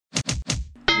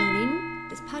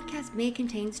podcast may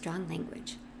contain strong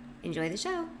language. Enjoy the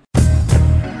show.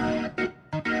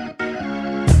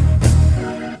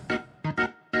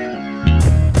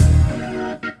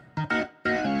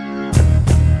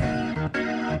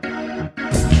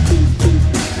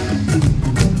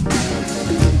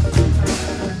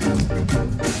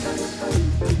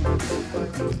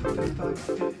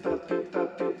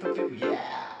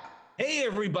 Hey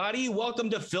everybody, welcome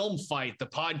to Film Fight, the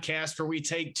podcast where we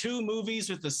take two movies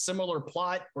with a similar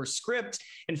plot or script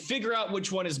and figure out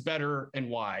which one is better and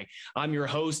why. I'm your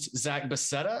host, Zach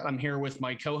Bassetta. I'm here with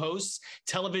my co-hosts,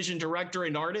 television director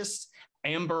and artist,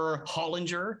 Amber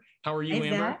Hollinger. How are you, Hey,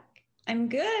 Amber? Zach. I'm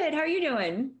good. How are you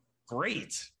doing?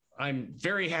 Great. I'm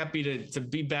very happy to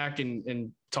be back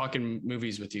and talking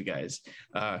movies with you guys.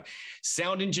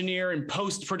 Sound engineer and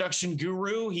post-production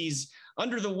guru. He's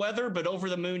under the weather, but over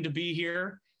the moon to be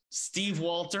here. Steve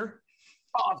Walter.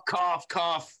 Cough, cough,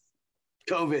 cough.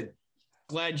 COVID.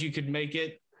 Glad you could make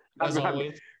it, as I'm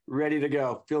always. Ready to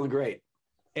go. Feeling great.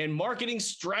 And marketing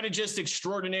strategist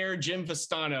extraordinaire, Jim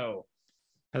Vestano.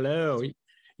 Hello.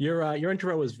 Your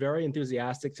intro was very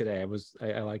enthusiastic today.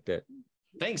 I liked it.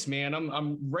 Thanks, man.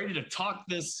 I'm ready to talk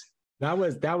this. That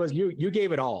was you. You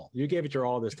gave it all. You gave it your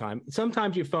all this time.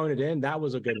 Sometimes you phone it in. That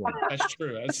was a good one. That's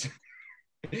true.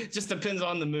 It just depends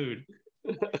on the mood.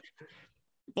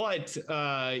 But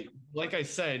like I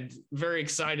said, very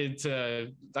excited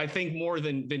to, I think, more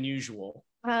than usual.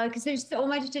 Because there's so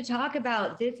much to talk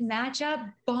about. This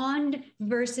matchup, Bond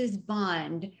versus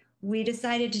Bond. We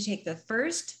decided to take the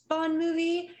first Bond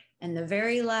movie and the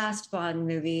very last Bond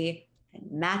movie and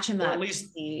match them up. Or at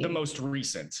least the most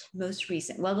recent. Most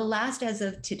recent. Well, the last as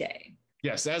of today.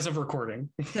 Yes, as of recording.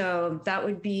 So that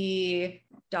would be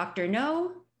Dr.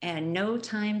 No and No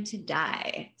Time to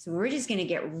Die. So we're just going to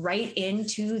get right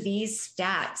into these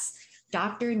stats.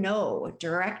 Dr. No,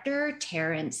 director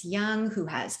Terrence Young, who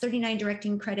has 39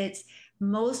 directing credits,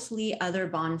 mostly other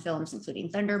Bond films, including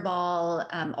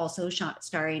Thunderball, also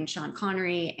starring Sean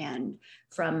Connery, and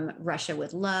From Russia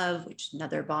with Love, which is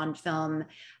another Bond film.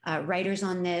 Writers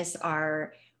on this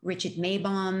are Richard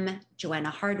Maybaum, Joanna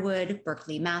Hardwood,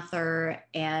 Berkeley Mather,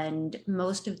 and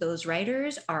most of those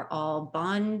writers are all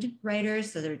Bond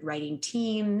writers, so they're writing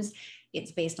teams.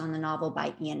 It's based on the novel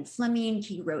by Ian Fleming.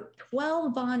 He wrote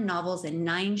 12 Bond novels and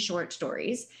 9 short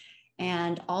stories,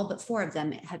 and all but 4 of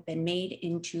them have been made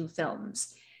into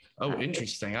films. Oh,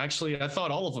 interesting. Actually, I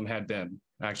thought all of them had been,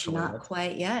 actually. Not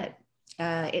quite yet.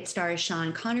 It stars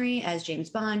Sean Connery as James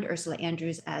Bond, Ursula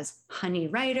Andrews as Honey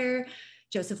Ryder,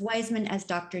 Joseph Wiseman as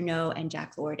Dr. No, and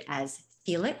Jack Lord as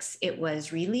Felix. It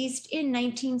was released in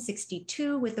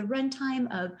 1962 with a runtime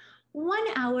of 1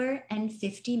 hour and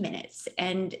 50 minutes.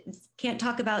 And can't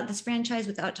talk about this franchise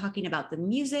without talking about the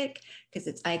music, because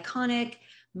it's iconic.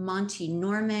 Monty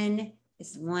Norman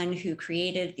is the one who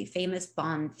created the famous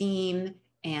Bond theme,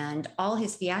 and all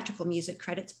his theatrical music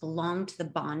credits belong to the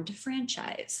Bond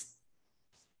franchise.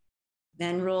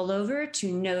 Then roll over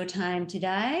to No Time to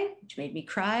Die, which made me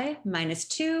cry,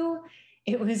 -2.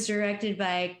 It was directed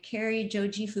by Cary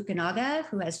Joji Fukunaga,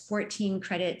 who has 14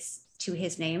 credits to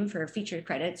his name for feature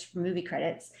credits, for movie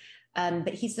credits.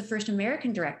 But he's the first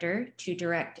American director to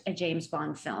direct a James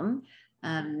Bond film.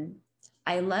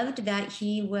 I loved that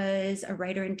he was a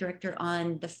writer and director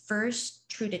on the first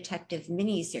True Detective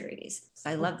miniseries. So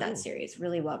I love that series,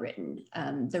 really well written.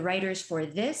 The writers for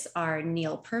this are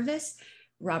Neil Purvis,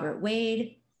 Robert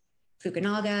Wade,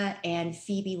 Fukunaga, and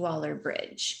Phoebe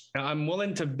Waller-Bridge. Now, I'm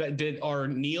willing to bet, are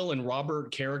Neil and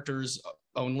Robert characters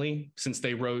only since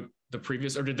they wrote the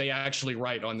previous, or did they actually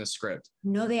write on this script?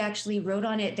 No, they actually wrote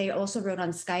on it. They also wrote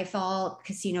on Skyfall,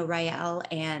 Casino Royale,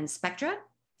 and Spectra.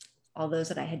 All those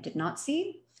that I did not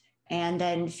see. And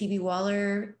then Phoebe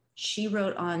Waller, she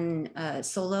wrote on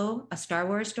Solo, a Star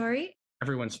Wars story.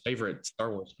 Everyone's favorite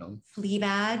Star Wars film.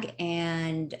 Fleabag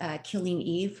and Killing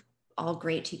Eve, all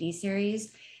great TV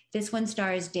series. This one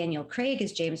stars Daniel Craig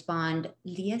as James Bond,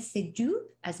 Léa Seydoux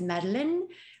as Madeleine,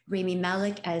 Rami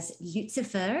Malek as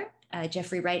Lucifer,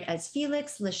 Jeffrey Wright as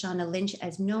Felix, Lashana Lynch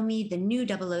as Nomi, the new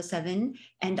 007,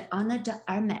 and Ana de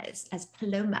Armas as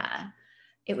Paloma.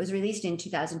 It was released in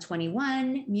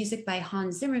 2021, music by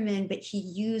Hans Zimmerman, but he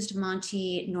used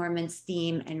Monty Norman's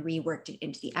theme and reworked it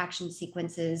into the action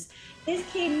sequences. This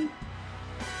came...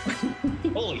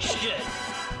 Holy shit.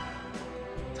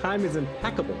 Time is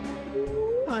impeccable.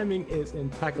 Timing is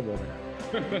impeccable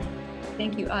there.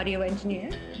 Thank you, audio engineer.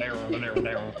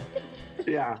 There.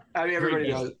 Yeah. I mean, everybody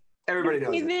knows. Everybody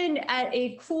knows. Even at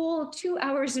a cool 2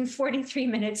 hours and 43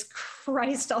 minutes,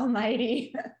 Christ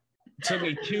almighty. It took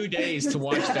me 2 days to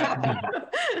watch that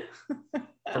movie.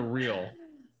 For real.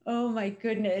 Oh my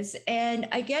goodness. And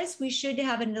I guess we should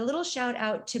have a little shout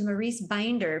out to Maurice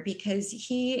Binder because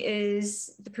he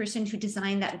is the person who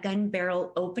designed that gun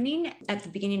barrel opening at the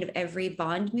beginning of every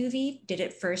Bond movie, did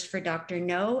it first for Dr.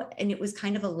 No. And it was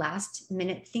kind of a last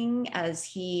minute thing as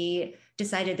he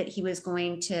decided that he was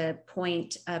going to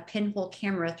point a pinhole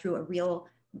camera through a real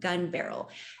gun barrel.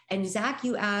 And Zach,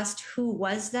 you asked who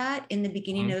was that in the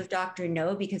beginning of Dr.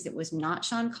 No, because it was not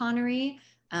Sean Connery.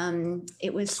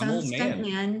 It was some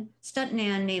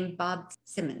stuntman named Bob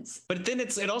Simmons. But then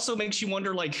it also makes you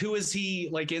wonder, like, who is he,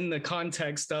 like, in the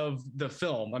context of the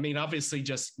film? I mean, obviously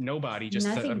just nobody, just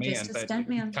a man, just a but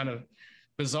stuntman. Kind of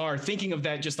bizarre thinking of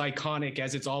that, just iconic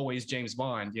as it's always James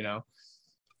Bond, you know.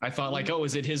 I thought, like, oh,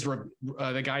 is it his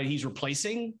the guy he's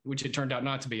replacing, which it turned out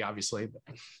not to be, obviously.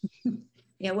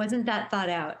 Yeah, wasn't that thought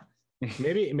out?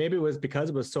 Maybe it was because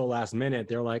it was so last minute.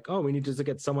 They're like, oh, we need to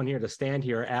get someone here to stand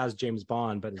here as James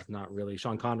Bond, but it's not really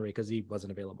Sean Connery because he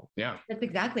wasn't available. Yeah, that's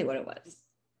exactly what it was.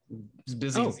 He's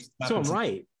busy. Oh, so I'm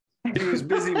right. He was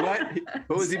busy. What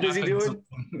was he busy doing?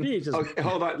 Okay,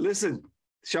 hold on. Listen,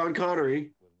 Sean Connery.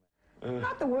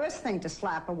 Not the worst thing to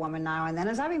slap a woman now and then.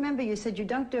 As I remember, you said you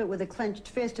don't do it with a clenched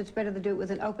fist. It's better to do it with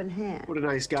an open hand. What a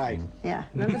nice guy. Yeah,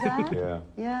 remember that? Yeah.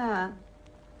 Yeah.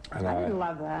 And I didn't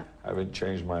love that. I haven't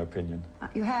changed my opinion.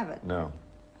 You haven't? No,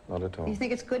 not at all. You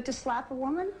think it's good to slap a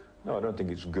woman? No, I don't think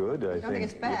it's good. I think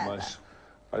it's bad.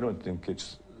 I don't think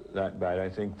it's that bad. I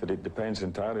think that it depends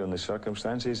entirely on the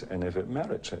circumstances and if it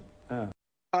merits it. Yeah.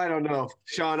 I don't know,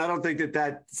 Sean. I don't think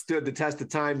that stood the test of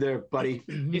time there, buddy.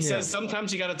 He says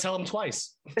sometimes you got to tell him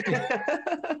twice.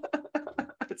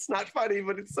 It's not funny,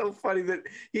 but it's so funny that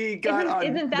he got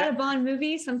Isn't that a Bond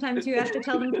movie? Sometimes you have to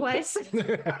tell them twice.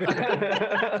 Might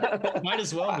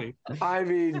as well be. I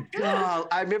mean, God,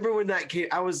 I remember when that came.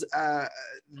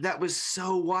 That was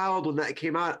so wild when that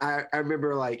came out. I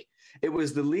remember, like, it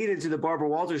was the lead into the Barbara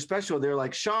Walters special. They're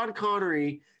like, Sean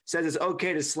Connery says it's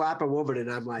okay to slap a woman,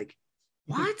 and I'm like,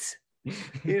 what?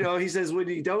 You know, he says when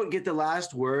you don't get the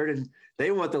last word, and they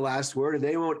want the last word, and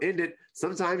they won't end it.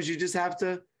 Sometimes you just have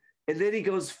to. And then he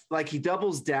goes, like, he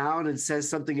doubles down and says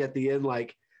something at the end,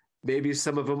 like maybe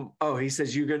some of them. Oh, he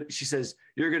says she says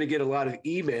you're gonna get a lot of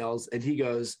emails, and he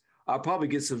goes, I'll probably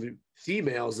get some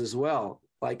females as well.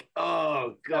 Like,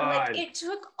 oh God. Like, it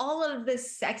took all of the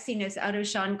sexiness out of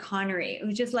Sean Connery. It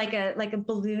was just like a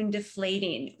balloon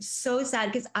deflating. So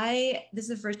sad, because this is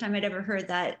the first time I'd ever heard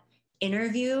that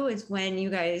interview, is when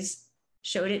you guys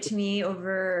showed it to me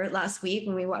over last week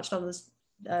when we watched all those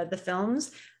the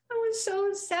films. I was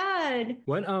so sad.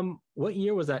 What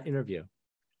year was that interview?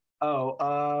 Oh,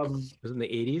 was it in the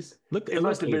 80s? It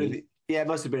must have been it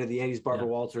must have been in the 80s. Barbara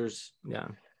Walters. Yeah.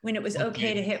 When it was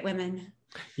okay to hit women.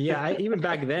 Yeah, even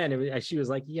back then, she was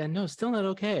like, yeah, no, still not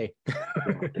okay.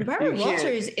 Barbara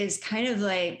Walters is kind of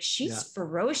like, she's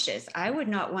ferocious. I would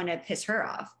not want to piss her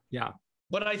off. Yeah.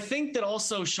 But I think that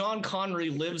also Sean Connery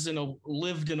lived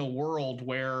in a world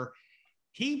where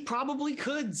he probably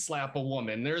could slap a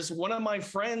woman. There's one of my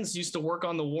friends used to work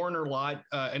on the Warner lot,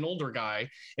 an older guy,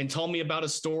 and told me about a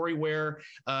story where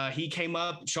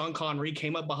Sean Connery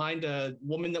came up behind a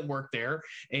woman that worked there,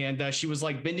 and she was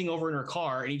like bending over in her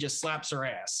car, and he just slaps her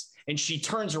ass. And she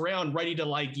turns around ready to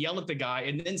like yell at the guy,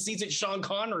 and then sees it's Sean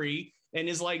Connery and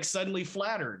is like suddenly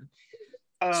flattered.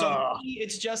 So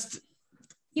it's just...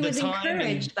 He was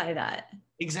encouraged by that.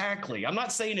 Exactly. I'm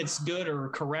not saying it's good or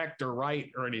correct or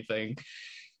right or anything.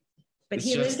 But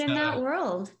he lived in that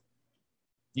world.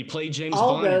 You play James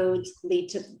All Bond. All roads lead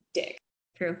to Dick.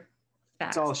 True.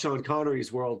 It's all Sean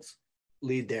Connery's worlds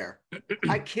lead there.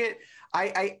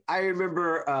 I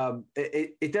remember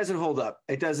it doesn't hold up.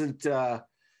 It doesn't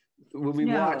when we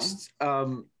watched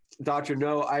Dr.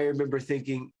 No, I remember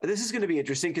thinking, this is going to be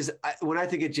interesting because when I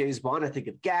think of James Bond, I think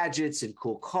of gadgets and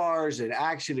cool cars and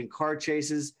action and car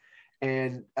chases.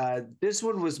 And this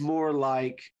one was more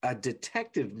like a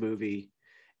detective movie.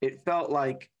 It felt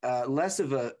like less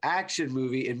of an action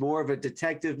movie and more of a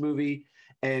detective movie,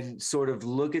 and sort of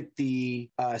look at the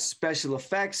special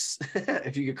effects,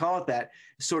 if you could call it that,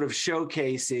 sort of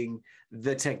showcasing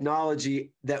the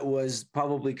technology that was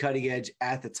probably cutting edge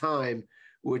at the time,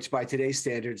 which by today's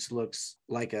standards looks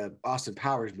like a Austin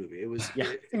Powers movie. It was.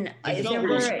 Yeah.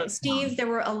 Steve, there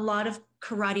were a lot of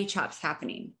karate chops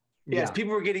happening. Yes,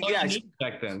 people were getting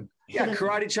back then. Yeah,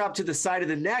 karate chop to the side of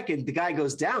the neck, and the guy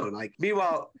goes down. Like,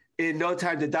 meanwhile, in No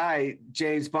Time to Die,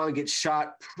 James Bond gets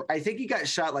shot. I think he got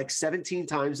shot like 17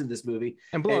 times in this movie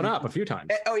and blown up a few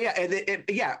times. Oh yeah, and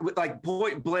with like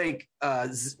point blank,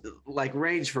 like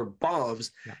range for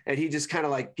bombs, and he just kind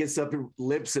of like gets up and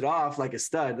limps it off like a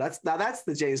stud. That's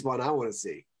the James Bond I want to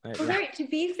see. Well, to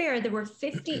be fair, there were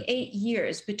 58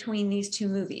 years between these two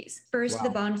movies. First, the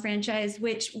Bond franchise,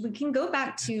 which we can go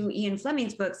back to Ian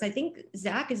Fleming's books. I think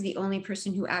Zach is the only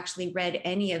person who actually read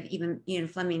any of even Ian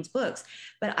Fleming's books.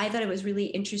 But I thought it was really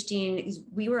interesting.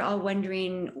 We were all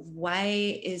wondering,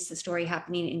 why is the story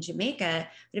happening in Jamaica?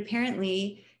 But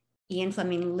apparently, Ian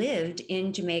Fleming lived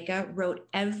in Jamaica, wrote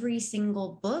every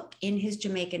single book in his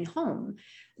Jamaican home.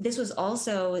 This was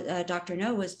also, Dr.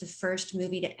 No was the first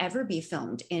movie to ever be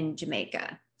filmed in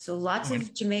Jamaica. So lots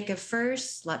of Jamaica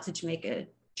first, lots of Jamaica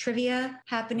trivia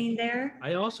happening there.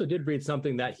 I also did read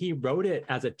something that he wrote it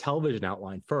as a television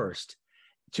outline first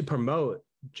to promote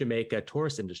Jamaica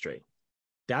tourist industry.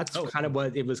 That's kind of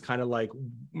what it was kind of like.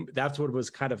 That's what it was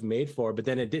kind of made for. But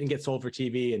then it didn't get sold for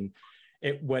TV, and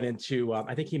it went into,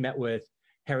 I think he met with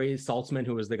Harry Saltzman,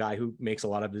 who was the guy who makes a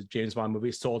lot of the James Bond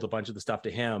movies, sold a bunch of the stuff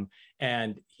to him.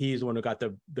 And he's the one who got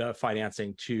the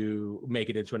financing to make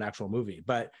it into an actual movie.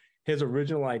 But his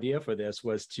original idea for this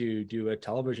was to do a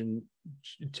television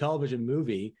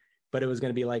movie, but it was going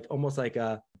to be like almost like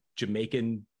a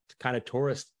Jamaican kind of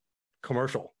tourist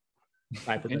commercial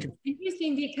type of thing.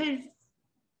 Interesting, because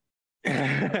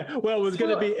well, it was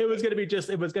going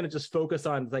to just focus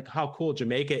on like how cool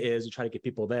Jamaica is and try to get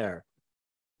people there.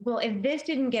 Well, if this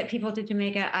didn't get people to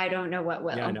Jamaica, I don't know what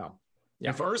will. Yeah, I know. Yeah.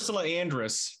 If Ursula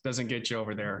Andress doesn't get you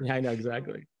over there. Yeah, I know,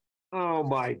 exactly. Oh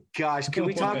my gosh. Can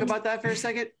we talk about that for a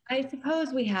second? I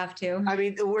suppose we have to. I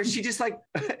mean, where she just kind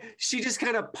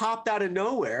of popped out of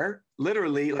nowhere,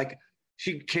 literally, like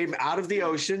she came out of the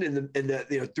ocean in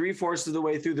the 3/4 of the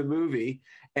way through the movie,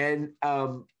 and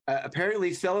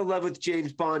apparently fell in love with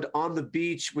James Bond on the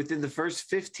beach within the first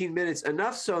 15 minutes,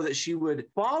 enough so that she would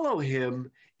follow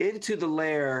him into the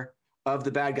lair of the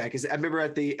bad guy. Because I remember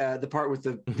at the part with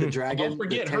the dragon. Don't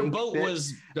forget, her boat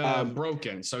was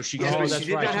broken, so she did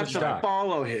not have to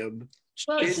follow him.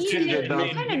 Well,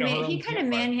 he kind of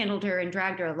manhandled her and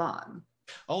dragged her along.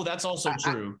 Oh, that's also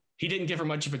true. He didn't give her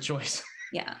much of a choice.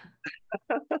 Yeah.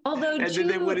 Although two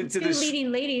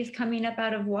leading ladies coming up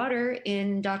out of water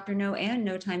in Dr. No and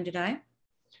No Time to Die.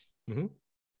 Mm-hmm.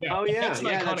 Yeah, that's an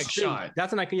iconic shot.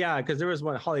 That's because there was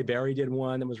one. Halle Berry did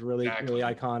one that was really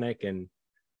iconic, and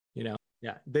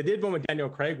they did one with Daniel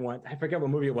Craig once. I forget what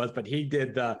movie it was, but he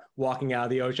did the walking out of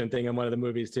the ocean thing in one of the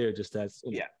movies too. Just as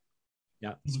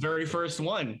his very first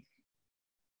one.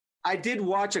 I did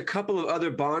watch a couple of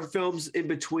other Bond films in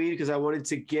between because I wanted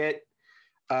to get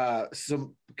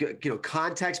some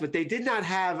context, but they did not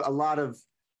have a lot of.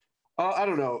 I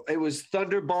don't know. It was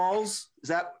Thunderballs. Is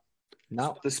that?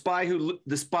 No. The spy who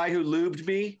lubed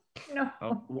me.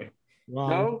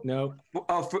 No. No.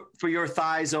 Oh, for your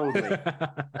thighs only. Well,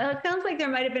 it sounds like there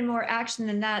might have been more action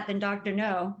than that than Dr.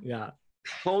 No. Yeah.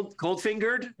 Cold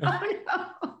fingered. Oh no.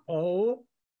 Oh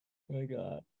my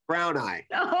God. Brown eye.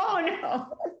 Oh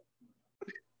no.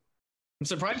 I'm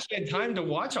surprised you had time to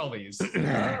watch all these. They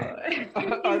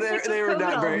were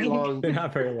not very long. They're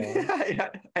not very long. I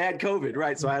had COVID,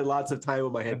 right? So I had lots of time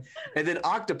on my head. And then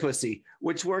Octopussy,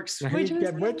 which works. Which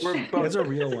is a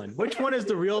real one? Which one is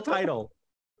the real title?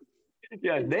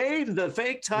 Yeah, name the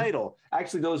fake title.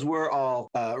 Actually, those were all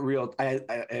real.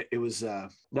 It was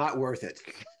not worth it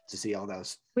to see all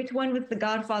those. Which one was the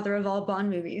godfather of all Bond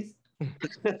movies?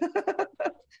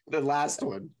 The last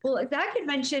one. Well, Zach had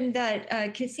mentioned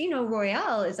that Casino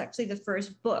Royale is actually the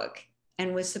first book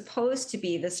and was supposed to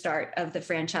be the start of the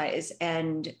franchise.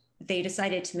 And they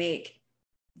decided to make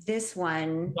this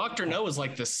one. Dr. No was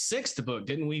like the 6th book.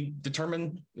 Didn't we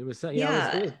determine? It was,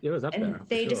 it was up there.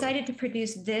 They decided to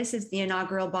produce this as the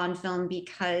inaugural Bond film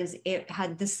because it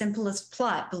had the simplest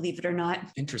plot, believe it or not.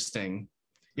 Interesting.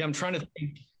 Yeah, I'm trying to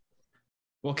think.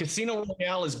 Well, Casino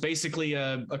Royale is basically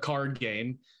a card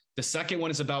game. The second one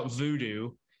is about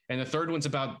voodoo, and the third one's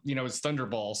about, it's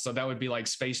Thunderball. So that would be like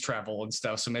space travel and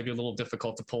stuff. So maybe a little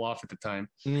difficult to pull off at the time.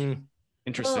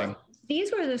 Interesting. Well,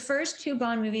 these were the first 2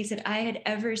 Bond movies that I had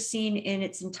ever seen in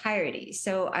its entirety.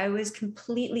 So I was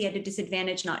completely at a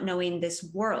disadvantage not knowing this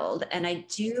world. And I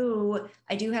do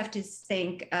have to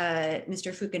thank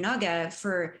Mr. Fukunaga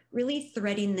for really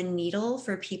threading the needle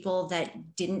for people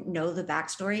that didn't know the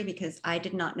backstory, because I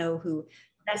did not know who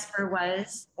Vesper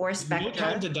was or Spectre. No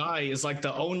Time to Die is like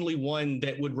the only one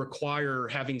that would require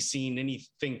having seen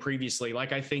anything previously.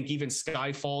 Like, I think even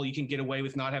Skyfall, you can get away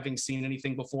with not having seen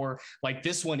anything before. Like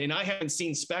this one, and I haven't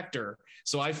seen Spectre,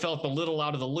 so I felt a little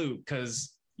out of the loop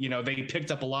because, they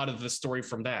picked up a lot of the story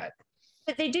from that.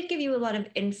 But they did give you a lot of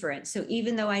inference. So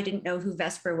even though I didn't know who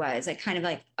Vesper was, I kind of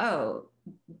like, oh,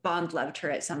 Bond loved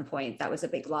her at some point. That was a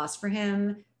big loss for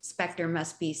him. Spectre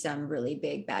must be some really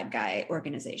big bad guy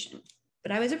organization.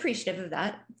 But I was appreciative of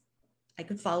that. I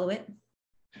could follow it.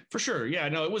 For sure. Yeah,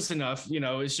 no, it was enough.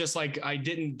 It's just like I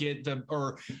didn't get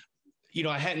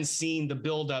I hadn't seen the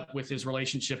buildup with his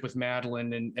relationship with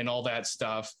Madeline and all that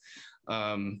stuff.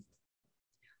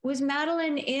 Was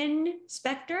Madeline in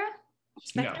Spectra?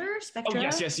 Spectre? No. Spectra? Oh,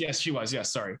 yes, she was.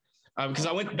 Yes, sorry. Because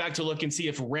I went back to look and see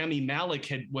if Rami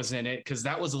Malek was in it, because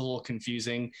that was a little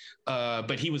confusing,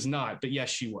 but he was not. But yes,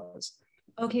 she was.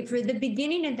 Okay, for the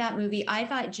beginning of that movie, I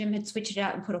thought Jim had switched it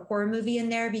out and put a horror movie in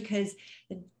there, because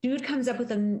the dude comes up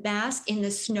with a mask in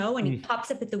the snow and he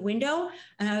pops up at the window.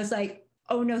 And I was like,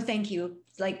 oh, no, thank you.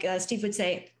 Like Steve would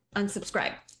say,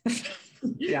 unsubscribe.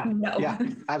 Yeah, no. Yeah,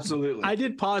 absolutely. I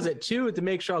did pause it too to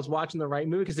make sure I was watching the right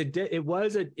movie, because it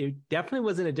definitely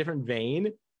was in a different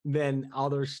vein than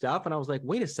other stuff. And I was like,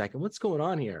 wait a second, what's going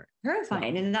on here?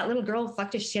 Terrifying. And then that little girl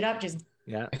fucked his shit up, just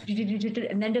yeah.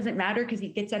 And then doesn't matter because he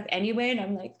gets up anyway. And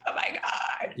I'm like, oh my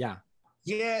God. Yeah.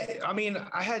 Yeah. I mean,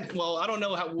 I don't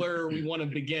know where we want to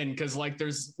begin, because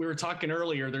we were talking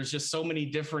earlier, there's just so many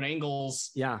different angles.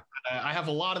 Yeah. I have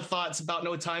a lot of thoughts about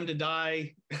No Time to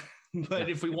Die, but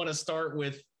if we want to start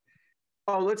with.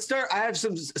 Oh, let's start. I have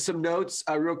some notes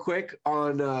real quick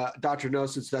on Dr. No,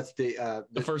 since that's the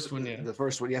first one. Yeah. The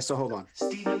first one. Yeah. So hold on.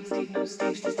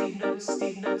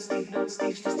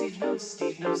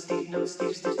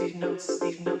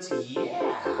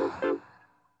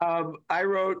 Yeah. I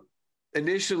wrote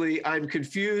initially, I'm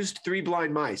confused. 3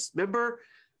 blind mice. Remember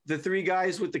the 3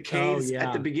 guys with the canes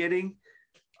at the beginning?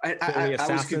 I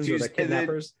was confused. Or the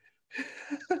kidnappers?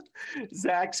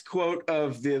 Zach's quote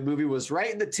of the movie was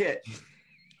right in the tit.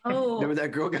 Oh, remember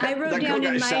that girl I wrote down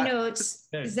in my notes,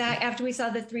 Zach, after we saw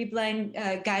the 3 blind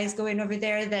guys going over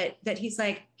there, that he's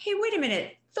like, hey, wait a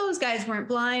minute. Those guys weren't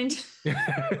blind. They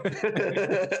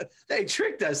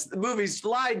tricked us. The movie's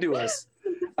lied to us.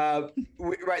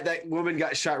 Right. That woman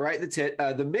got shot right in the tit.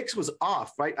 The mix was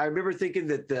off, right? I remember thinking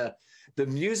that the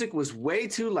music was way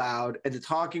too loud and the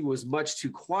talking was much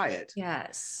too quiet.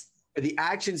 Yes. The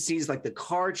action scenes, like the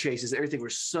car chases, everything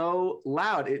were so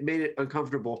loud. It made it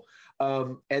uncomfortable.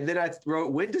 And then I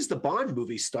wrote, when does the Bond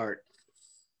movie start?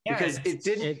 Because it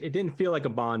didn't feel like a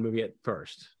Bond movie at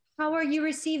first. How are you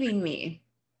receiving me?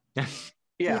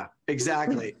 Yeah,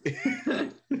 exactly.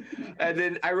 And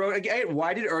then I wrote again,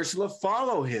 why did Ursula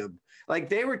follow him? Like,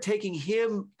 they were taking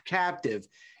him captive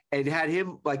and had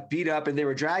him like beat up, and they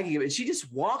were dragging him, and she just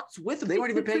walked with him. They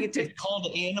weren't even paying attention. It's called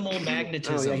animal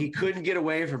magnetism. Oh yeah, he couldn't get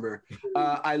away from her.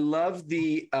 I love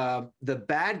the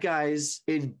bad guys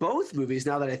in both movies.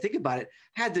 Now that I think about it,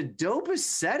 had the dopest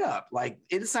setup. Like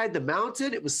inside the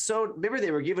mountain, it was so. Remember,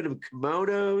 they were giving him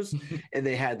kimonos, and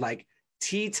they had like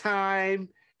tea time,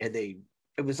 and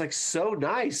it was like so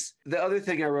nice. The other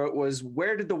thing I wrote was,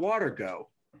 where did the water go?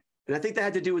 And I think that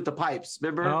had to do with the pipes.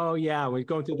 Remember? Oh yeah, we're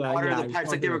going through the water, the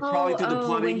pipes, like they were crawling through the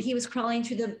plumbing. When he was crawling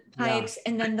through the pipes,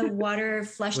 and then the water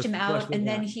flushed him out, and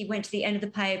then he went to the end of the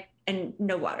pipe and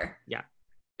no water. Yeah.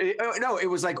 No, it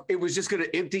was like it was just going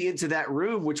to empty into that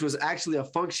room, which was actually a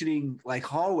functioning like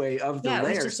hallway of the lair. Yeah,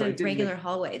 it was just a regular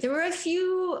hallway. There were a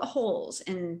few holes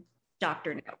in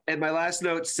Dr. No. And my last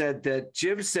note said that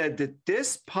Jim said that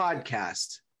this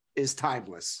podcast is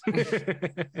timeless.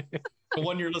 The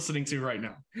one you're listening to right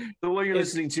now. The one you're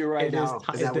listening to right now.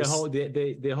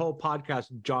 The whole podcast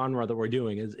genre that we're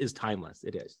doing is timeless.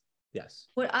 It is. Yes.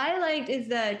 What I liked is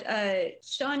that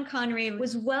Sean Connery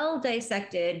was well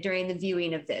dissected during the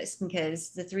viewing of this,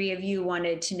 because the 3 of you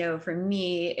wanted to know from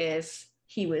me if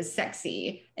he was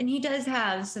sexy. And he does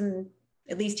have some,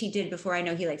 at least he did before. I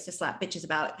know he likes to slap bitches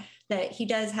about that. He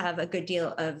does have a good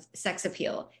deal of sex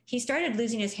appeal. He started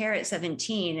losing his hair at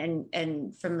 17,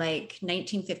 and from like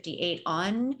 1958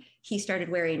 on, he started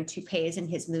wearing toupees in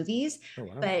his movies. Oh,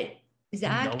 wow. But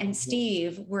Zach and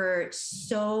Steve were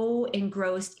so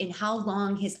engrossed in how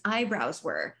long his eyebrows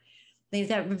were. They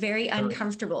were very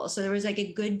uncomfortable. So there was like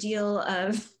a good deal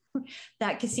of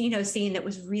that casino scene that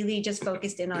was really just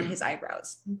focused in on his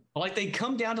eyebrows. Like they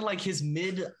come down to like his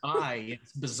mid-eye.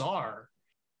 It's bizarre.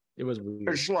 It was weird.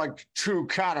 It's like 2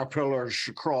 caterpillars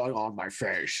crawling on my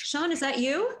face. Sean, is that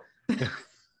you?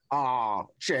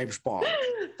 James Bond.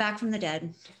 Back from the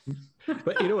dead.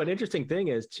 But you know, an interesting thing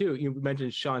is too, you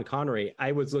mentioned Sean Connery.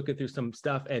 I was looking through some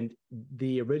stuff, and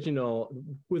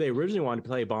who they originally wanted to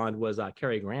play Bond was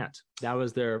Cary Grant. That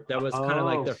was kind of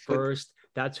like their first.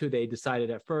 That's who they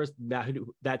decided at first.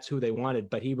 That's who they wanted,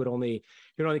 but he would only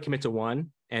commit to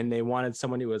one, and they wanted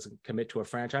someone who was commit to a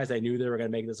franchise. They knew they were going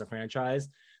to make this a franchise,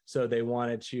 so they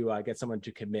wanted to get someone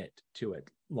to commit to it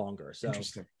longer. So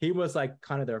he was like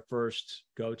kind of their first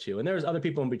go-to, and there's other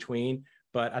people in between.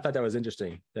 But I thought that was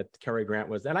interesting that Cary Grant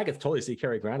was, and I could totally see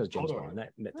Cary Grant as James Bond.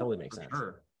 That totally makes sense.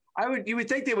 Sure. You would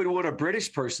think they would want a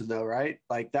British person though, right?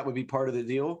 Like that would be part of the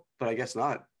deal, but I guess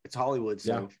not. It's Hollywood,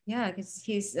 so. Yeah, because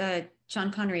he's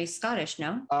Sean Connery's Scottish,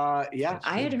 no? Yeah.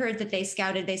 I had heard that they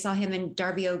saw him and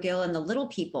Darby O'Gill and the Little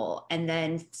People, and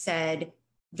then said,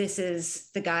 this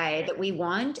is the guy that we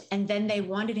want. And then they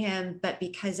wanted him, but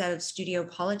because of studio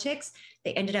politics,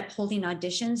 they ended up holding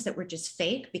auditions that were just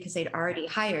fake because they'd already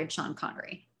hired Sean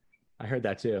Connery. I heard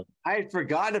that too. I had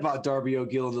forgotten about Darby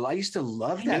O'Gill. I used to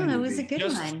love that movie. It was a good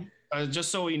one. Just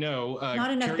so we know.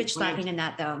 Not enough bitch slapping in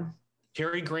that, though.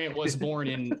 Cary Grant was born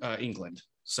in England,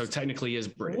 so technically is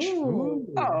British. Ooh.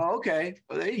 Oh, okay.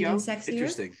 Well, there you go. Sexier?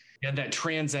 Interesting. Yeah, that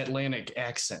transatlantic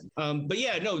accent. But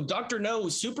yeah, no, Dr. No,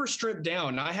 super stripped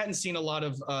down. I hadn't seen a lot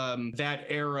of that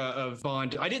era of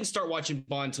Bond. I didn't start watching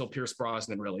Bond until Pierce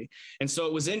Brosnan, really. And so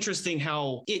it was interesting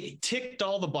how it ticked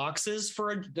all the boxes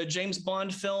for a James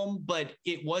Bond film, but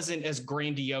it wasn't as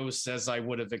grandiose as I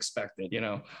would have expected, you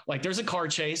know? Like there's a car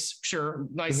chase, sure,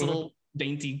 nice little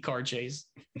dainty car chase.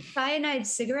 Cyanide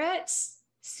cigarettes,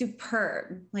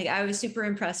 superb. Like I was super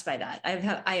impressed by that.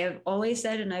 I have always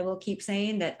said, and I will keep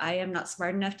saying, that I am not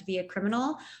smart enough to be a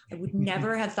criminal. I would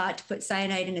never have thought to put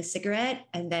cyanide in a cigarette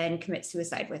and then commit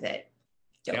suicide with it.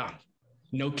 Dope. Yeah,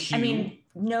 no cue. I mean,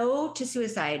 no to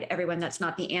suicide, everyone. That's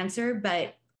not the answer,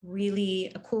 but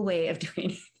really a cool way of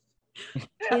doing it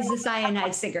is the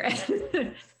cyanide cigarette.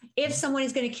 If someone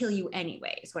is going to kill you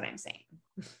anyway, is what I'm saying.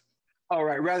 All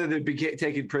right, rather than be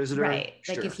taken prisoner. Right,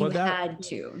 sure. like if you had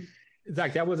to.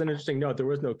 Zach, that was an interesting note. There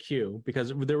was no cue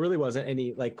because there really wasn't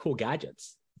any like cool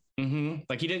gadgets.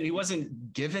 Like he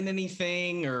wasn't given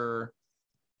anything or.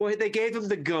 Well, they gave him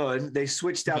the gun. They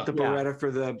switched out the Beretta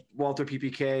for the Walther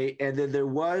PPK, and then there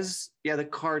was the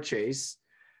car chase.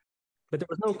 But there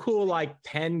was no cool like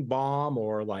pen bomb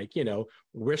or like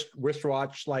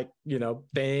wristwatch like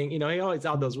thing. He always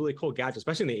had those really cool gadgets,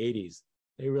 especially in the 80s.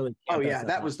 They really.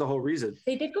 That was the whole reason.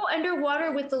 They did go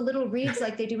underwater with the little reeds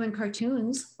like they do in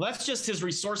cartoons. Well, that's just his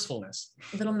resourcefulness.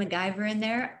 Little MacGyver in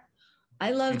there.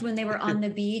 I loved when they were on the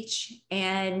beach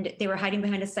and they were hiding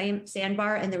behind a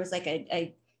sandbar, and there was like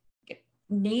a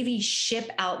Navy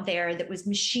ship out there that was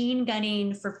machine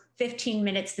gunning for 15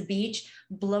 minutes the beach,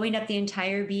 blowing up the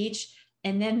entire beach.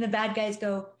 And then the bad guys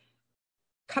go,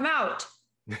 "Come out."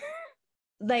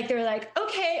 Like they're like,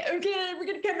 okay, we're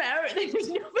gonna come out. And there's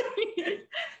nobody.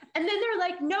 And then they're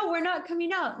like, no, we're not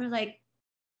coming out. And we're like,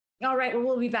 all right, well,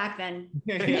 we'll be back then.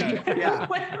 Yeah.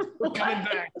 We're coming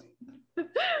back.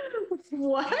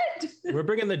 What? We're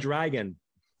bringing the dragon.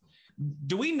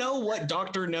 Do we know what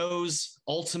Dr. No's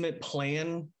ultimate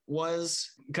plan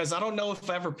was? Because I don't know if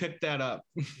I ever picked that up.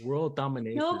 World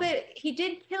domination. No, but he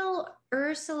did kill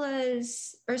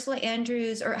Ursula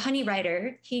Andrews, or Honey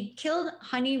Rider. He killed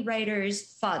Honey Rider's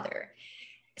father.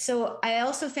 So I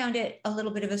also found it a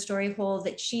little bit of a story hole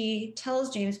that she tells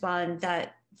James Bond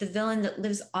that the villain that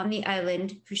lives on the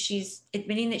island, who she's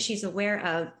admitting that she's aware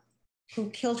of, who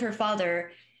killed her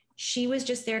father, she was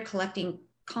just there collecting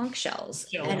conch shells.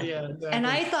 And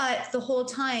I thought the whole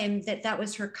time that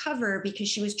was her cover because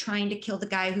she was trying to kill the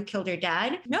guy who killed her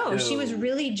dad. No, she was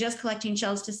really just collecting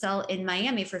shells to sell in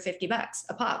Miami for $50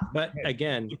 a pop. But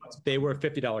again, they were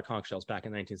 $50 conch shells back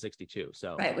in 1962.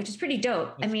 So right, which is pretty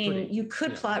dope. You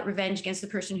could plot revenge against the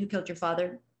person who killed your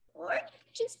father,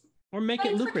 or make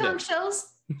it lucrative. Conch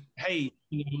shells. Hey,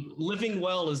 living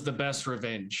well is the best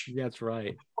revenge. That's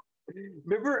right.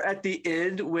 Remember at the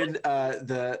end when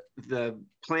the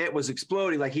plant was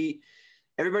exploding, like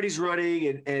everybody's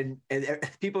running and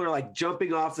people are like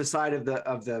jumping off the side of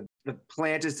the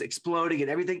plant is exploding and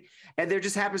everything, and there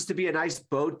just happens to be a nice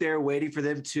boat there waiting for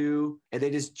them too, and they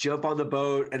just jump on the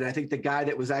boat, and I think the guy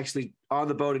that was actually on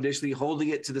the boat initially holding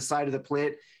it to the side of the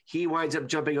plant, he winds up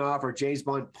jumping off, or James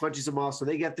Bond punches him off, so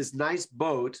they get this nice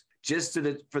boat just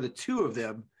for the two of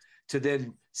them to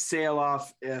then sail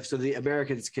off so the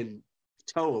Americans can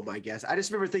tow them, I guess. I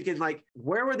just remember thinking, like,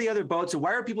 where were the other boats and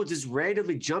why are people just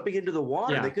randomly jumping into the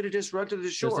water? They could have just run to the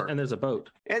shore. There's a boat.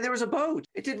 And there was a boat.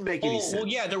 It didn't make any sense. Well,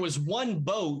 yeah, there was one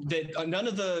boat that none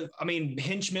of the,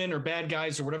 henchmen or bad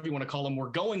guys or whatever you want to call them were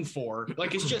going for.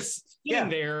 Like, it's just sitting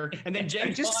there, and then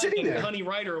James Bond and Honey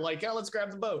Rider are like, let's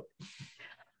grab the boat.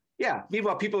 Yeah.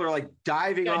 Meanwhile, people are like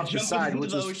diving off the side. Into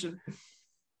the ocean.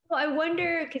 Well, I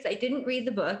wonder, because I didn't read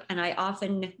the book, and I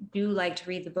often do like to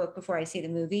read the book before I see the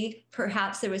movie.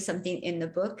 Perhaps there was something in the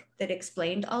book that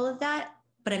explained all of that,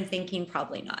 but I'm thinking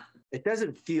probably not. It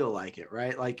doesn't feel like it,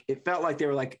 right? Like, it felt like they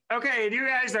were like, okay, you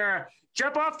guys are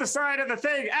jump off the side of the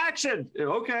thing, action.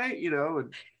 Okay,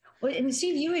 Well, and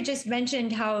Steve, you had just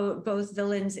mentioned how both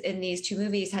villains in these two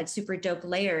movies had super dope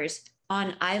layers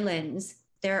on islands.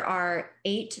 There are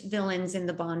 8 villains in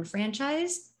the Bond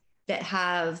franchise. that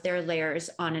have their lairs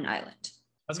on an island.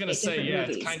 I was going to say, yeah,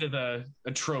 movies. It's kind of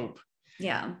a trope.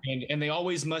 Yeah. And they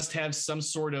always must have some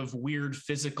sort of weird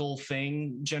physical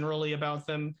thing generally about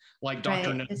them. Like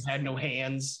Dr. No had no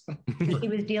hands. He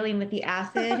was dealing with the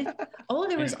acid. Oh,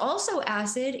 there was also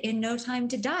acid in No Time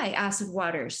to Die, acid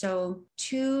water. So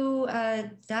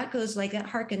that goes like, that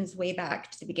harkens way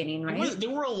back to the beginning, right? There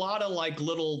were a lot of like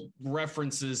little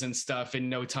references and stuff in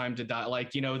No Time to Die.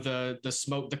 Like, you know, the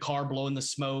smoke, the car blowing the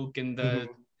smoke and the,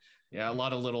 a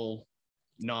lot of little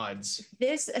nods.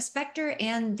 This Spectre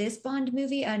and this Bond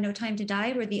movie, No Time to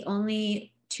Die, were the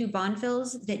only two Bond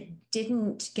films that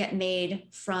didn't get made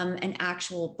from an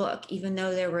actual book, even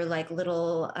though there were like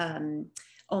little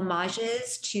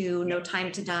homages to No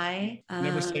Time to Die.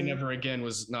 Never Say Never Again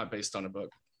was not based on a book.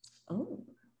 Oh.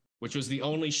 Which was the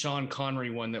only Sean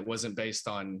Connery one that wasn't based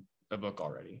on a book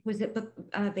already. Was it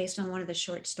based on one of the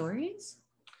short stories?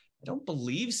 I don't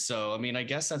believe so. I mean, I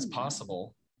guess that's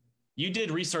possible. You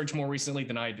did research more recently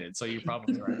than I did, so you're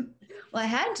probably right. Well, I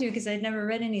had to because I'd never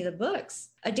read any of the books.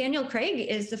 Daniel Craig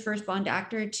is the first Bond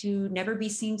actor to never be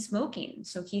seen smoking.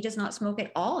 So he does not smoke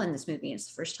at all in this movie. It's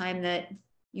the first time that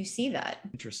you see that.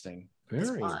 Interesting.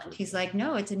 Very interesting. He's like,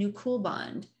 no, it's a new cool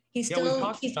Bond. He's still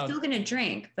going to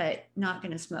drink, but not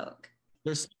going to smoke.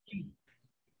 There's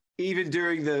even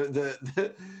during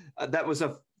the that was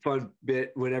a fun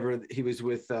bit whenever he was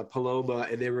with Paloma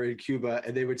and they were in Cuba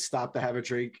and they would stop to have a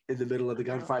drink in the middle of the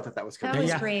gunfight. I thought that was cool. That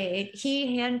was great.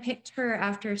 He handpicked her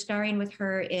after starring with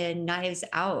her in Knives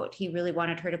Out. He really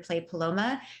wanted her to play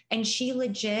Paloma, and she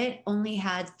legit only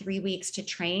had 3 weeks to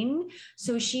train.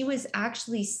 So she was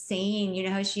actually saying, you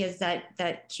know how she has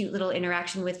that cute little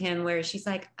interaction with him where she's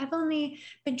like, I've only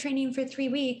been training for 3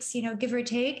 weeks, you know, give or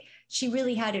take. She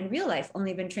really had in real life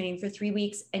only been training for 3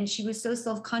 weeks. And she was so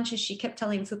self-conscious. She kept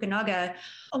telling Fukunaga,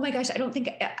 oh my gosh, I don't think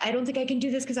I can do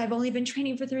this because I've only been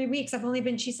training for 3 weeks.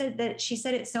 She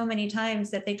said it so many times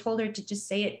that they told her to just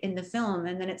say it in the film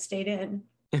and then it stayed in.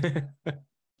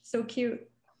 So cute.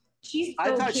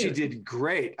 I thought she did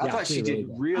great. I thought she did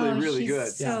really good.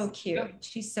 So cute. Yeah.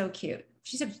 She's so cute.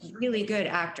 She's a really good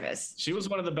actress. She was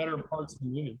one of the better parts of the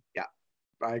movie. Yeah,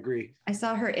 I agree. I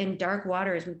saw her in Dark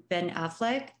Waters with Ben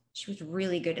Affleck. She was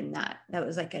really good in that. That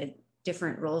was like a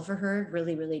different role for her,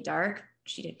 really, really dark.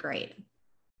 She did great.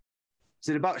 Is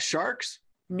it about sharks?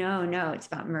 No, it's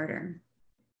about murder.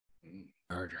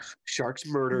 Sharks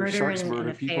murder. Sharks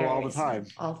murder people all the time.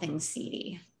 All things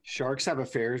seedy. Sharks have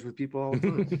affairs with people all the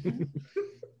time.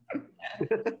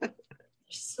 There's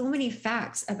so many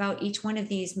facts about each one of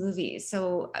these movies.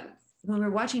 So when we're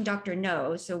watching Dr.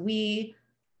 No,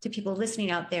 to people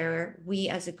listening out there, we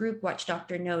as a group watch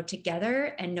Dr. No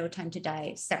together and No Time to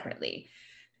Die separately.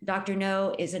 Dr.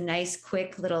 No is a nice,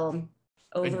 quick little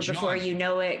over before you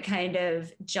know it kind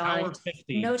of jaunt.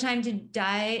 No Time to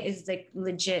Die is like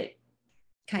legit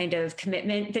kind of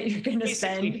commitment that you're going to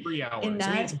spend 3 hours. in that.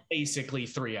 I mean, it's basically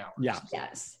 3 hours. Yeah.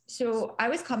 Yes. So I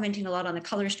was commenting a lot on the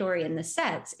color story and the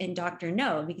sets in Dr.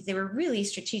 No because they were really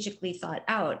strategically thought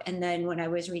out. And then when I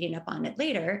was reading up on it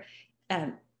later,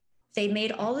 they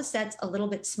made all the sets a little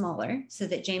bit smaller so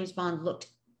that James Bond looked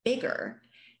bigger.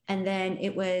 And then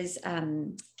it was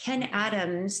Ken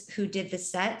Adams who did the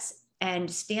sets, and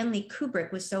Stanley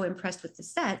Kubrick was so impressed with the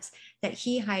sets that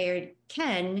he hired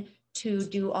Ken to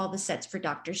do all the sets for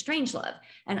Dr. Strangelove.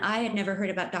 And I had never heard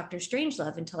about Dr.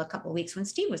 Strangelove until a couple of weeks when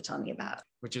Steve was telling me about it.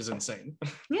 Which is insane.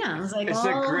 Yeah, I was like, it's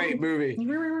a great movie.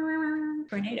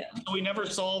 Tornado. So we never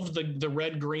solved the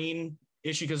red-green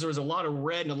issue because there was a lot of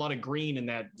red and a lot of green in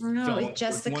that No, film. it's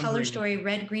just the color story,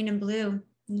 red, green, and blue.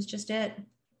 It was just it.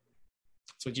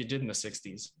 That's what you did in the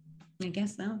 60s. I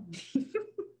guess so.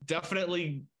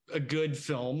 Definitely a good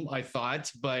film, I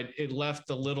thought, but it left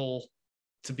a little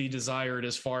to be desired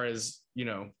as far as, you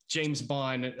know, James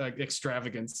Bond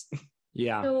extravagance.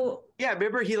 Yeah. So, yeah,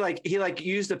 remember he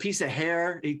used a piece of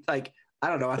hair. He I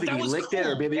don't know. I think he licked it,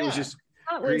 or maybe it was just.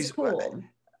 That was cool.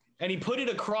 And he put it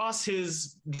across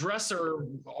his dresser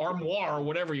armoire or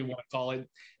whatever you want to call it.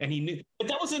 And he knew. But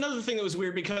that was another thing that was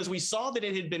weird because we saw that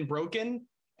it had been broken,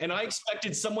 and I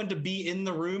expected someone to be in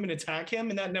the room and attack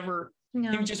him, and that never. No,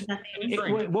 he was just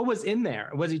what was in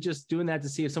there? Was he just doing that to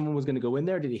see if someone was going to go in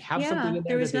there? Did he have something in there?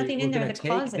 There was nothing in there in the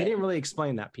closet. They didn't really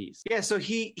explain that piece. Yeah, so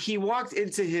he walked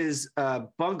into his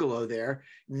bungalow there,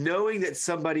 knowing that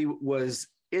somebody was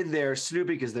in there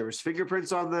snooping because there was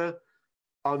fingerprints on the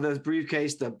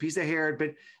briefcase, the piece of hair,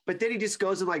 but then he just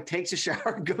goes and like takes a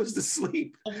shower and goes to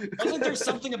sleep. Wasn't there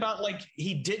something about like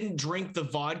he didn't drink the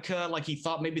vodka, like he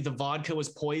thought maybe the vodka was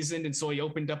poisoned, and so he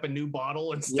opened up a new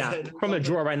bottle instead? Yeah, from a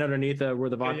drawer right underneath where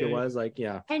the vodka was, like,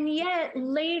 yeah. And yet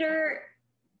later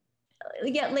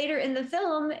in the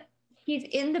film, he's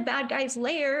in the bad guy's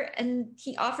lair and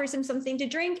he offers him something to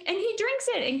drink and he drinks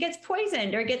it and gets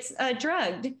poisoned or gets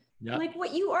drugged. Yep. Like,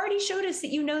 what, you already showed us that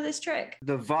you know this trick.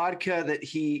 The vodka that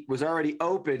he was already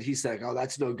opened, he's like, oh,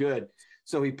 that's no good.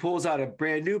 So he pulls out a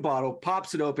brand new bottle,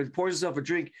 pops it open, pours himself a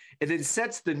drink, and then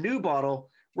sets the new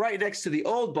bottle right next to the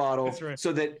old bottle. That's right.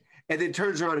 So that, and then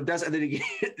turns around and does, and then he,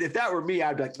 if that were me,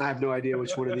 I'd be like, I have no idea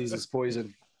which one of these is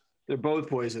poison. They're both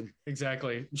poison.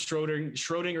 Exactly.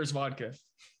 Schrodinger's vodka.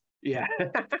 Yeah.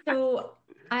 So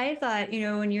I thought,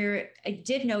 I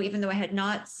did know, even though I had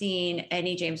not seen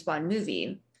any James Bond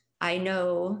movie, I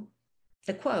know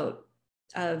the quote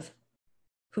of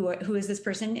who is this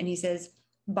person? And he says,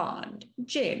 Bond,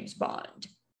 James Bond.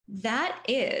 That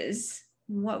is,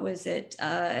 what was it?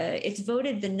 It's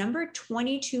voted the number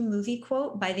 22 movie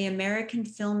quote by the American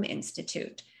Film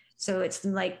Institute. So it's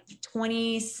like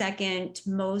 22nd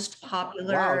most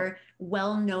popular,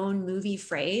 well-known movie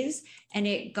phrase. And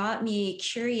it got me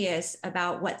curious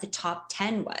about what the top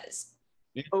 10 was.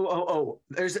 Oh,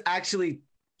 there's actually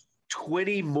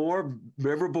 20 more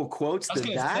memorable quotes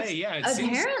than that? Say, yeah,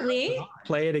 apparently.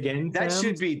 Play it again. That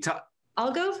should be top.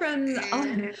 I'll go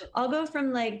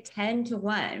from like 10 to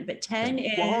 1, but 10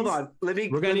 is. Well, hold on. We're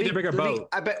gonna need a bigger boat.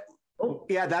 I bet. Oh,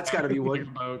 yeah, that's got to be one.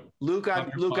 Luke,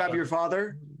 I'm your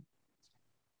father.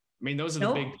 I mean, those are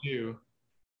the big two.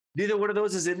 Neither one of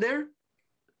those is in there.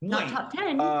 Not top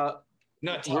 10. Not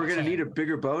top we're gonna 10. need a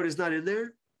bigger boat. Is not in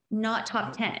there. Not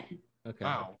top 10. Okay.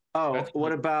 Wow. Oh, That's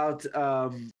what about?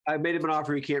 I made him an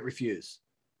offer he can't refuse.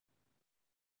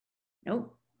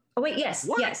 Nope. Oh wait, yes.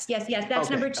 That's okay,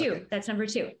 number 2. Okay. That's number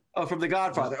 2. Oh, from The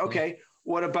Godfather. Okay.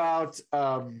 What about?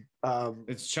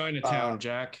 It's Chinatown,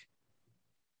 Jack.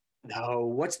 No.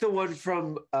 What's the one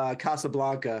from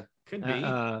Casablanca? Could be.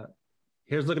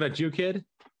 Here's looking at you, kid.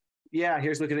 Yeah,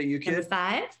 here's looking at you, kid. Number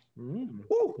 5.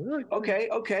 Ooh, okay,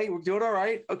 we're doing all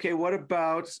right. Okay, what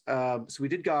about? So we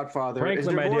did Godfather.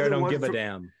 Frankly, my dear, I don't give a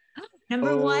damn.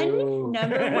 Number 1.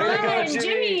 Number 1,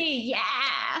 Jimmy. Yeah.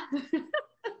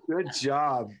 Good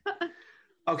job.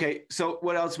 Okay, so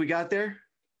what else we got there?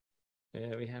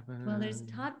 Yeah, we have. Well, there's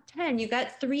top 10. You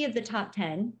got 3 of the top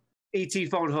 10. E.T.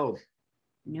 Phone Home.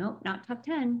 Nope, not top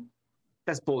 10.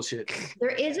 That's bullshit.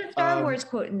 There is a Star Wars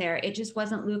quote in there. It just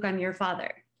wasn't Luke, I'm your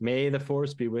father. May the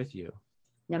force be with you.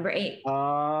 Number 8.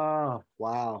 Oh,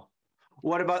 wow.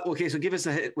 What about, okay, so give us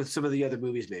a hit with some of the other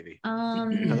movies, maybe.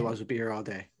 Otherwise, we'll be here all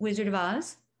day. Wizard of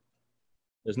Oz.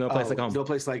 There's no place like home. No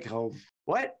place like home.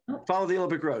 What? Nope. Follow the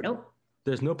Olympic Road. Nope.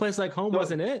 There's no place like home,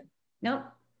 wasn't it? Nope.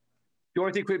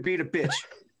 Dorothy, quit being a bitch.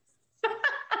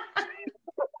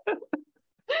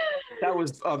 That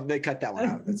was, they cut that one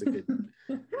out. That's a good.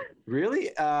 Really?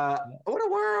 What a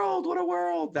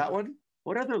world. That one.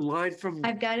 What other line from?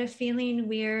 I've got a feeling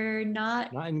we're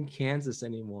not in Kansas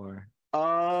anymore.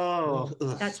 Oh.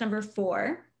 That's number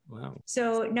 4. Wow.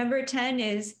 So number 10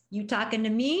 is You Talking to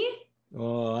Me?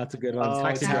 Oh, that's a good one. Oh,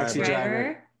 Taxi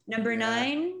driver. Number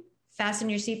 9, Fasten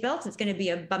Your Seatbelts. It's going to be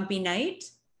a bumpy night.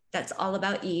 That's all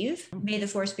about Eve. May the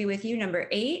Force be with you. Number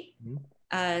 8.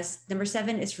 Number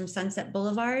 7 is from Sunset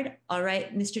Boulevard. All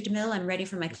right, Mr. DeMille, I'm ready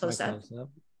for my close-up.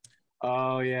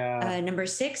 Oh, yeah. Number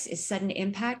 6 is Sudden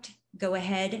Impact. Go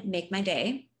ahead, make my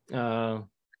day.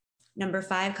 Number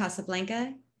 5,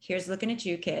 Casablanca. Here's looking at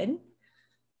you, kid.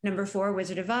 Number 4,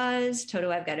 Wizard of Oz. Toto,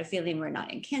 I've got a feeling we're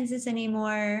not in Kansas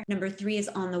anymore. Number 3 is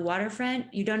On the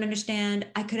Waterfront. You don't understand.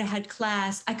 I could have had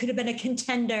class. I could have been a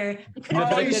contender.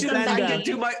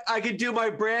 I could do my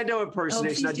Brando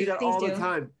impersonation. I do that all the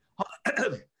time.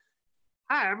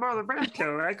 Hi, I'm Marlon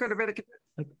Brando. I could have been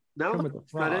a no.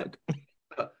 Not it.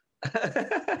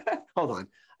 Hold on.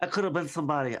 I could have been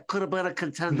somebody. I could have been a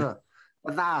contender.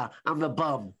 But nah, I'm the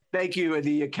bum. Thank you. And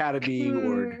the Academy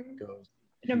Award goes.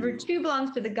 Number 2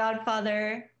 belongs to The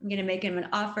Godfather. I'm going to make him an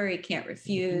offer he can't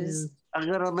refuse. I'm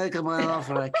going to make him an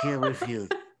offer I can't refuse.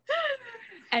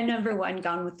 And number 1,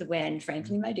 Gone with the Wind.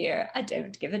 Frankly, my dear, I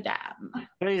don't give a damn.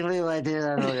 Frankly, my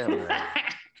dear, I don't give a damn.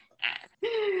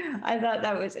 I thought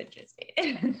that was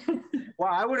interesting.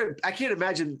 Well, I can't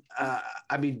imagine.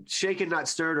 I mean, Shaken Not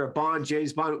Stirred or Bond,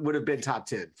 James Bond would have been top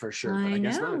 10 for sure. I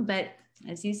guess know, not. but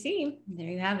as you see, there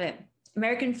you have it.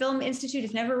 American Film Institute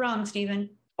is never wrong, Stephen.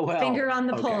 Well, finger on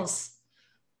the pulse.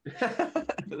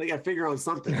 They got to figure on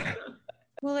something.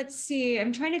 Well, let's see.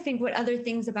 I'm trying to think what other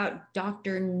things about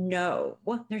Dr. No.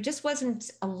 Well, there just wasn't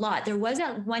a lot. There was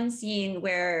that one scene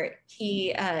where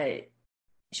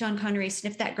Sean Connery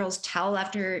sniffed that girl's towel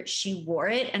after she wore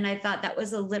it. And I thought that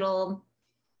was a little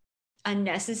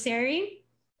unnecessary.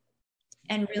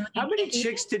 And really, how many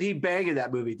chicks did he bang in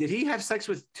that movie? Did he have sex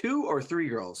with 2 or 3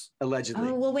 girls, allegedly?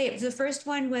 Oh, well, wait. The first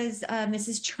one was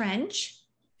Mrs. Trench,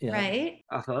 right?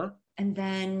 Uh-huh. And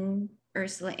then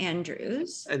Ursula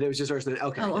Andrews. And it was just Ursula.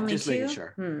 Okay, Oh, only just two? making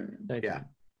sure. Yeah.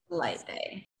 Light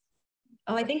day.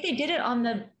 Oh, I think they did it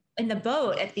in the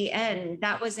boat at the end.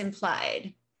 That was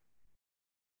implied.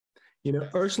 You know,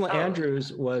 Ursula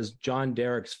Andrews was John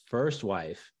Derek's first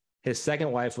wife. His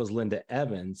second wife was Linda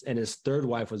Evans, and his third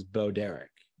wife was Bo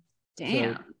Derek.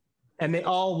 Damn. So, and they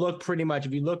all look pretty much,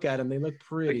 if you look at them, they look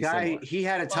pretty The guy, similar. he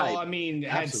had a type. Oh, I mean,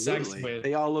 had sex with.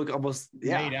 They all look almost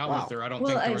made out with her. I don't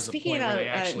think there was a point where they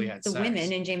actually had the sex.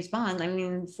 women in James Bond. I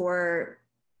mean, for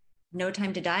No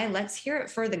Time to Die, let's hear it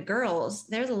for the girls.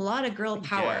 There's a lot of girl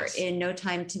power in No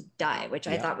Time to Die, which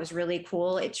I thought was really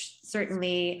cool. It's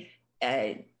certainly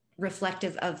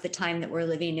reflective of the time that we're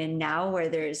living in now, where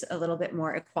there's a little bit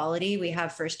more equality. We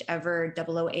have first ever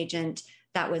 00 agent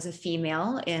that was a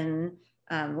female in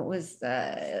what was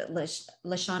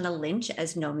Lashana Lynch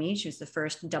as Nomi. She was the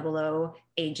first 00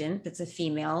 agent that's a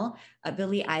female.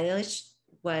 Billie Eilish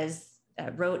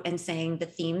wrote and sang the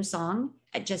theme song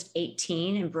at just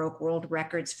 18 and broke world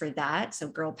records for that. So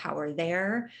girl power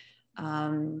there.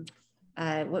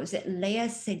 What was it? Lea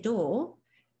Seydoux.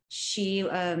 She,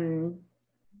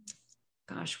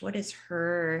 what is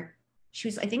her? She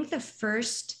was, I think, the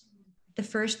first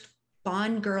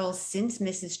Bond girl since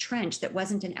Mrs. Trench that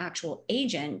wasn't an actual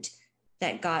agent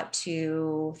that got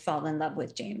to fall in love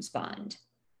with James Bond.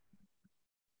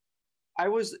 I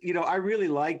really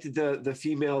liked the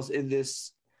females in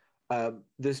this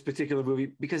this particular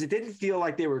movie because it didn't feel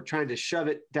like they were trying to shove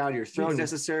it down your throat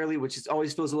necessarily, which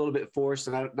always feels a little bit forced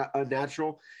and not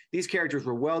unnatural. These characters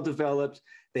were well developed.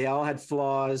 They all had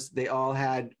flaws. They all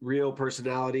had real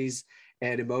personalities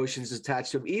and emotions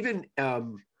attached to them. Even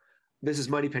Mrs.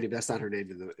 Moneypenny, but that's not her name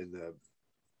in the.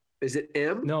 Is it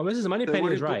M? No, Mrs.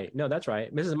 Moneypenny is right. No, that's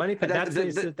right. Mrs. Moneypenny.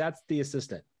 That's the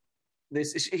assistant.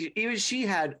 Even she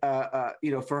had,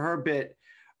 for her bit,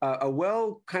 a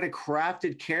well kind of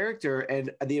crafted character,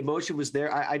 and the emotion was there.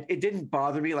 It didn't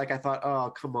bother me. Like I thought, oh,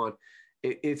 come on.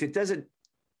 If it doesn't,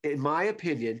 in my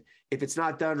opinion, if it's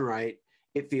not done right,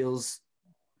 it feels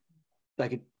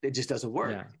like it just doesn't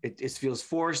work. Yeah. It feels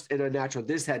forced and unnatural.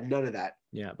 This had none of that.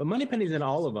 Yeah, but Moneypenny's in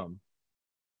all of them.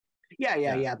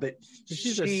 Yeah. But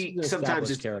she sometimes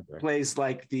just plays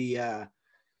like the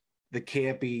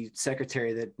campy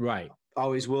secretary that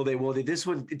always will they. This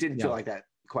one, it didn't feel like that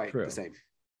quite the same.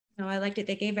 No, I liked it.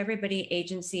 They gave everybody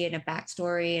agency and a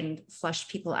backstory and flushed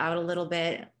people out a little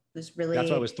bit. It was really that's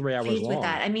why it was 3 hours long. With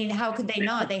that. I mean, how could they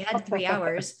not? They had 3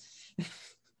 hours.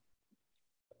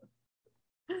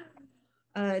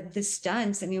 The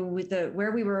stunts, I mean, with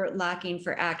where we were lacking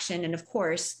for action, and of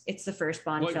course it's the first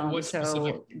Bond film,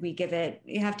 so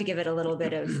you have to give it a little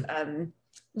bit of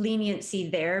leniency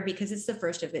there because it's the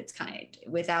first of its kind.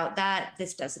 Without that,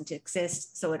 this doesn't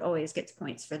exist, so it always gets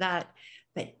points for that.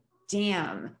 But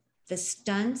damn, the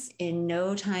stunts in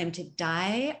No Time to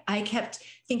Die, I kept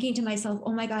thinking to myself,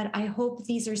 oh my God, I hope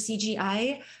these are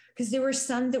CGI, because there were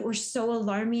some that were so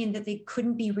alarming that they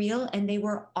couldn't be real, and they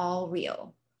were all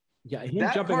real. Yeah, him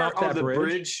jumping off that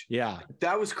bridge. Yeah,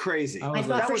 that was crazy. I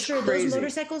thought for sure those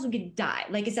motorcycles would die.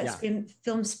 Like, is that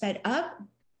film sped up?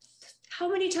 How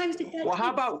many times did that? Well,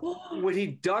 how about when he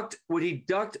ducked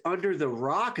under the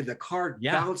rock and the car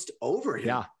bounced over him?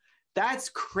 Yeah, that's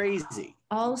crazy.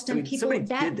 All stunt people.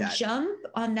 That jump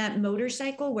on that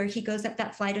motorcycle where he goes up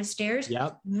that flight of stairs.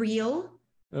 Yep. Real.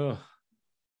 Ugh.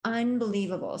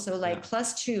 Unbelievable. So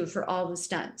 +2 for all the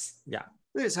stunts. Yeah.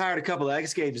 They just hired a couple of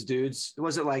X Games dudes. It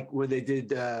wasn't like when they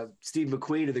did Steve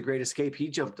McQueen of The Great Escape. He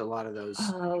jumped a lot of those.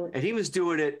 And he was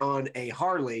doing it on a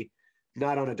Harley,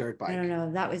 not on a dirt bike. I don't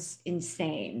know. That was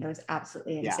insane. That was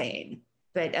absolutely insane.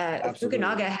 But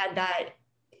Fukunaga had that.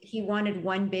 He wanted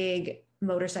one big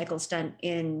motorcycle stunt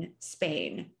in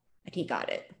Spain, and he got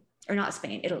it. Or not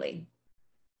Spain, Italy.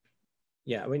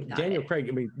 Yeah, I mean, Daniel Craig,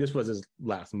 I mean, this was his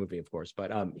last movie, of course,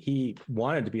 but he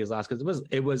wanted to be his last because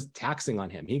it was taxing on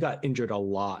him. He got injured a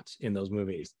lot in those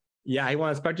movies. Yeah, he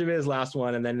wanted Spectre to be his last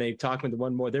one, and then they talked him into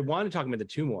one more. They wanted to talk him into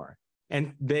 2 more.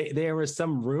 And there was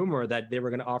some rumor that they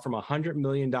were going to offer him $100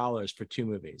 million for 2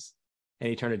 movies, and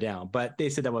he turned it down. But they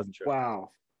said that wasn't true. Wow.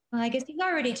 Well, I guess he's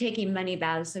already taking money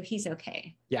baths, so he's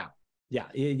okay. Yeah,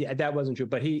 that wasn't true.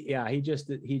 But he just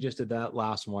did that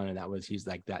last one, and he's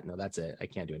like that. No, that's it. I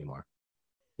can't do anymore.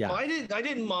 Yeah, well, I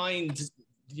didn't mind,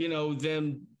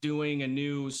 them doing a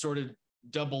new sort of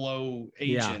 00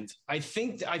 agent. I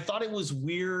thought it was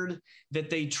weird that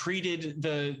they treated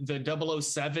the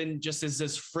 007 just as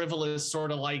this frivolous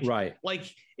sort of like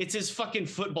it's his fucking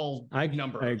football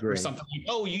number or something. Like,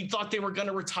 oh, you thought they were going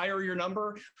to retire your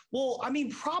number? Well, I mean,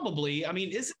 probably. I mean,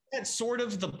 isn't that sort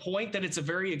of the point, that it's a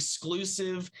very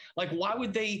exclusive, like, why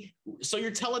would they? So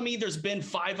you're telling me there's been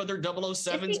 5 other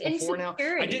 007s before now?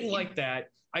 I didn't like that.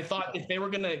 I thought if they were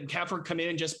going to have her come in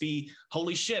and just be,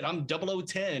 holy shit, I'm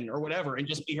 0010 or whatever, and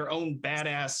just be her own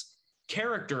badass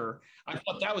character, I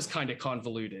thought that was kind of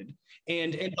convoluted.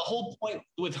 And the whole point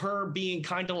with her being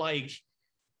kind of like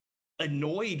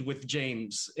annoyed with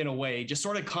James in a way, just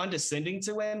sort of condescending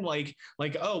to him, like,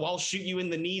 oh, I'll shoot you in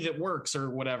the knee that works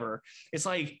or whatever. It's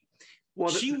like, well,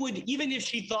 she would, even if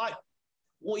she thought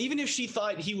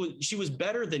she was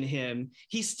better than him,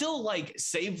 he still like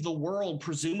saved the world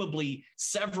presumably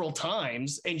several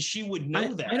times, and she would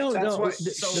know that. I don't know.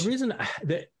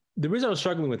 The reason I was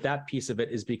struggling with that piece of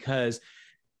it is because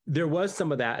there was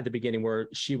some of that at the beginning where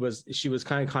she was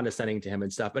kind of condescending to him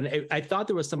and stuff, and I thought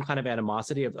there was some kind of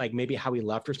animosity of like maybe how he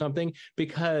left or something,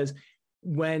 because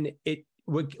when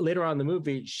later on in the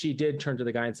movie, she did turn to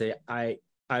the guy and say,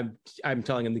 I'm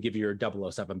telling him to give you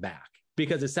your 007 back.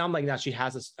 Because it sounded like now she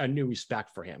has a new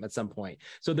respect for him at some point.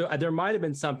 So there might have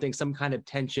been some kind of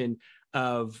tension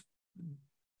of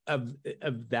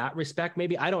that respect,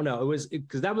 maybe. I don't know. It was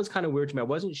because that was kind of weird to me. I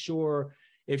wasn't sure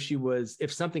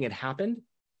if something had happened,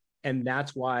 and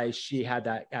that's why she had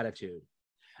that attitude.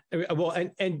 Well,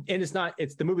 and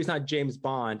the movie's not James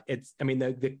Bond.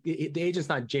 The agent's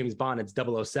not James Bond. It's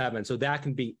 007. So that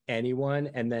can be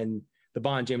anyone, and then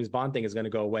the James Bond thing is going to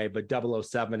go away, but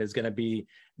 007 is going to be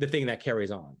the thing that carries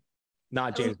on,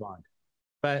 not James Bond.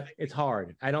 But it's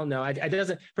hard. I don't know.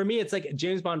 For me, it's like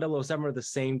James Bond, 007 are the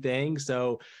same thing.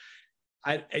 So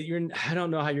I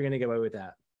don't know how you're going to get away with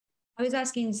that. I was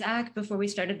asking Zach before we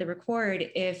started the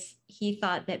record if he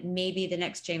thought that maybe the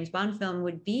next James Bond film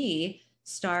would be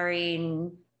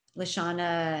starring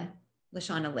Lashana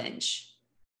Lynch.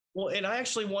 Well, and I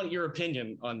actually want your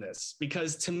opinion on this,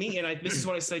 because to me, and this is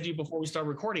what I said to you before we start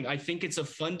recording, I think it's a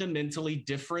fundamentally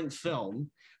different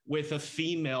film with a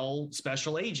female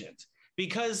special agent,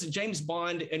 because James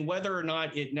Bond, and whether or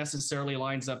not it necessarily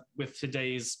lines up with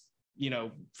today's,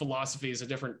 philosophy is a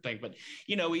different thing, but,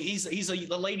 he's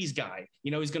a ladies guy.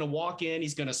 He's going to walk in,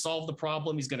 he's going to solve the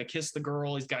problem, he's going to kiss the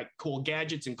girl, he's got cool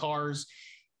gadgets and cars.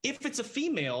 If it's a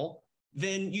female,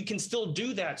 then you can still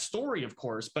do that story, of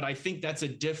course, but I think that's a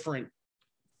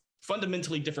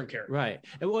fundamentally different character. Right.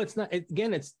 And well, it's not,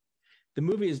 it's the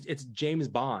movie it's James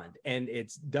Bond, and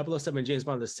it's 007 and James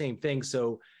Bond are the same thing.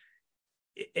 So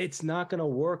it's not going to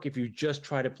work if you just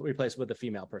try to replace it with a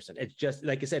female person. It's just,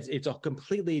 like I said, it's a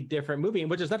completely different movie, and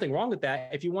which there's nothing wrong with that.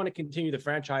 If you want to continue the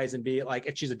franchise and be like,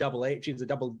 if she's a 00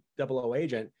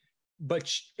 agent,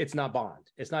 but it's not Bond.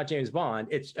 It's not James Bond.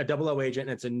 It's a 00 agent,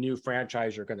 and it's a new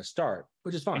franchise you're going to start,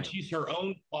 which is fine. And she's her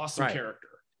own awesome character.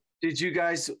 Did you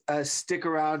guys stick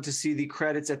around to see the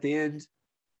credits at the end?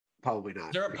 Probably not.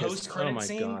 Is there a post-credit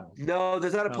scene? God. No,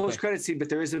 there's not a post-credit scene, but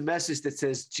there is a message that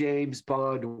says James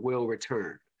Bond will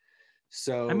return.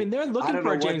 So they're looking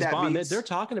for James Bond. They're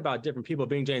talking about different people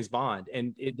being James Bond,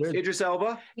 and Idris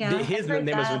Elba. Yeah, his name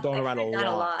has been thrown around a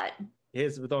lot.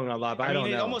 His throwing a lot, but I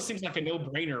don't know. It almost seems like a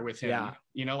no-brainer with him.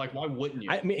 Yeah. Like, why wouldn't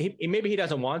you? Maybe he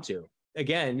doesn't want to.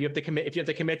 Again, you have to commit. If you have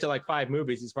to commit to like 5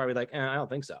 movies, he's probably like, I don't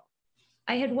think so.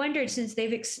 I had wondered, since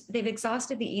they've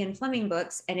exhausted the Ian Fleming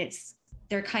books, and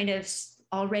they're kind of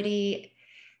already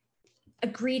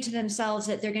agreed to themselves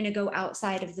that they're going to go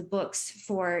outside of the books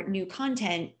for new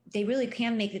content, they really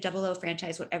can make the 00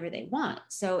 franchise whatever they want.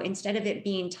 So instead of it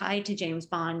being tied to James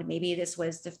Bond, maybe this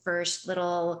was the first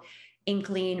little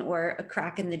inkling or a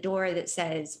crack in the door that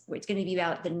says it's going to be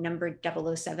about the number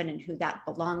 007 and who that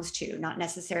belongs to, not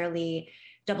necessarily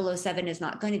 007 is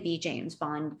not going to be James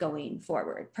Bond going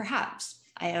forward. Perhaps.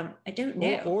 I don't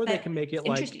know. Or they can make it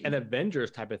like an Avengers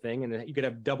type of thing, and you could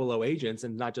have 00 agents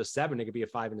and not just 7. It could be a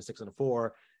 5 and a 6 and a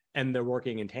 4, and they're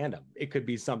working in tandem. It could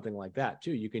be something like that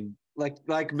too. You can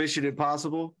like Mission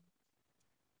Impossible.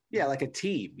 Yeah, like a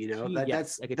team.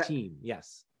 That's like a team.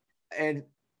 Yes. And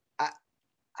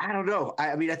I don't know.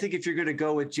 I think if you're going to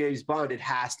go with James Bond, it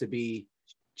has to be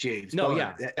James Bond.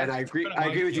 Yeah. And I agree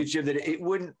with you, Jim, that it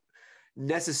wouldn't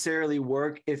necessarily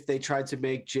work if they tried to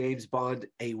make James Bond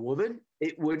a woman.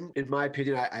 It wouldn't, in my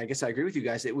opinion. I guess I agree with you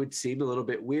guys. It would seem a little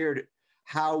bit weird.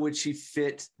 How would she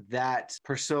fit that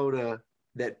persona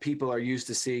that people are used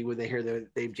to seeing when they hear the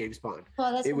name James Bond?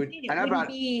 Well, that's it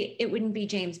wouldn't be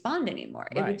James Bond anymore.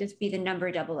 Right. It would just be the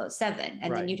number 007,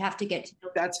 and then you'd have to get to know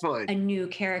that's fine. A new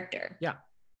character. Yeah.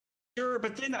 Sure,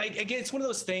 but then again, it's one of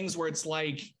those things where it's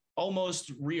like,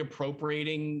 almost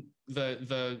reappropriating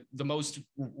the most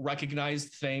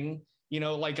recognized thing.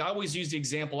 Like I always use the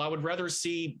example, I would rather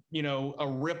see, a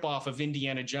ripoff of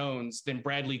Indiana Jones than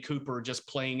Bradley Cooper just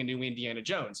playing a new Indiana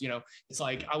Jones. It's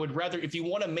like, I would rather, if you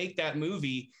want to make that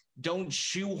movie, don't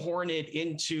shoehorn it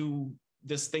into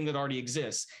this thing that already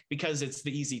exists, because it's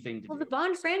the easy thing to do. The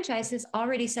Bond franchise has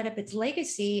already set up its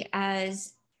legacy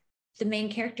as the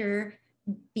main character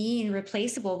being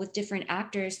replaceable with different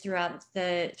actors throughout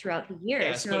the years.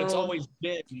 Yes, but it's always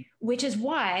been, which is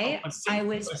why I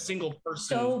was a single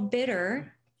person so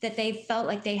bitter that they felt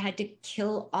like they had to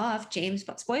kill off James,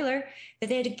 spoiler, that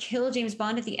they had to kill James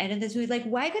Bond at the end of this movie. Like,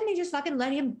 why couldn't they just fucking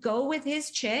let him go with his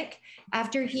chick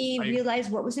after he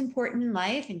realized what was important in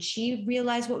life and she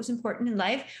realized what was important in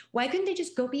life? Why couldn't they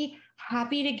just go be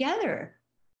happy together?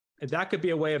 That could be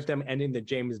a way of them ending the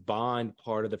James Bond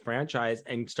part of the franchise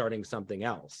and starting something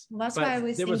else. Well, that's why I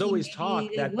was. There was always talk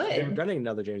that they were getting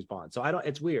another James Bond. So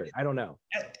it's weird. I don't know.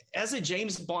 As a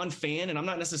James Bond fan, and I'm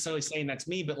not necessarily saying that's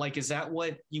me, but like, is that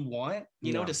what you want?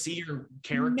 To see your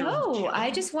character? No, I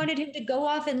just wanted him to go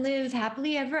off and live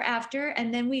happily ever after,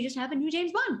 and then we just have a new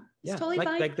James Bond. It's totally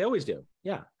fine. Like they always do.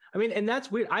 Yeah. I mean, and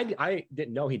that's weird. I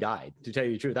didn't know he died, to tell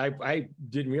you the truth. I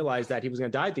didn't realize that he was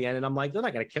going to die at the end, and I'm like, they're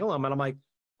not going to kill him, and I'm like,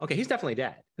 okay, he's definitely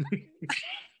dead.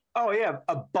 Oh yeah,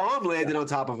 a bomb landed on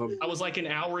top of him. I was like an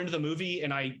hour into the movie,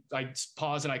 and I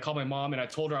paused and I called my mom and I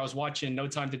told her I was watching No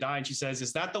Time to Die, and she says,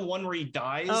 "Is that the one where he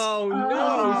dies?" Oh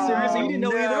no! Seriously, you didn't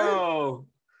know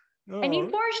either. And he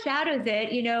foreshadows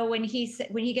it, when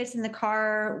he gets in the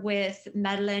car with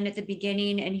Madeline at the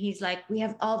beginning, and he's like, "We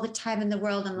have all the time in the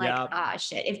world." I'm like,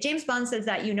 shit. If James Bond says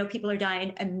that, people are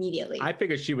dying immediately. I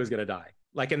figured she was gonna die,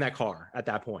 like in that car at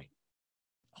that point.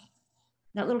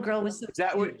 That little girl was so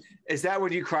is that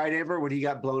when you cried, Amber, when he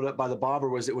got blown up by the bomb, or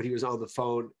was it when he was on the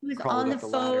phone? He was on the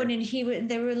phone, and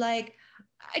they were like,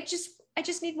 I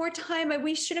just need more time.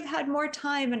 We should have had more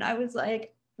time. And I was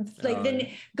like then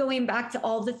going back to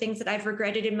all the things that I've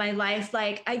regretted in my life,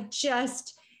 like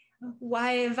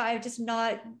why have I just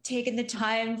not taken the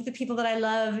time with the people that I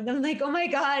love? And I'm like, oh my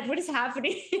God, what is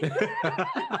happening?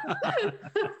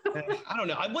 I don't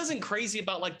know. I wasn't crazy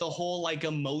about like the whole like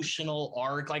emotional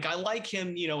arc. Like I like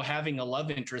him, having a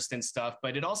love interest and stuff,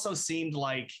 but it also seemed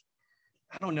like,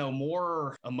 I don't know,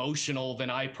 more emotional than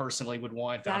I personally would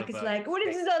want. Zach is like, what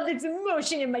is all this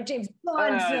emotion in my James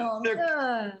Bond film?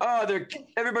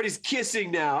 Everybody's kissing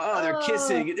now. They're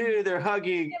kissing. They're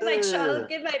hugging.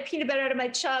 Get my peanut butter out of my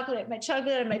chocolate. My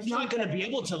chocolate out of my peanut butter. He's not going to be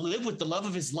able to live with the love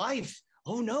of his life.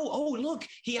 Oh no! Oh look,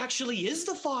 he actually is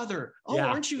the father. Oh, yeah.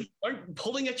 Aren't you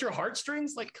pulling at your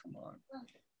heartstrings? Like, come on.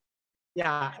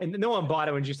 Yeah, and no one bought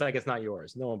it when she's like, "It's not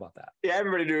yours." No one bought that. Yeah,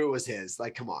 everybody knew it was his.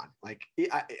 Like, come on. Like,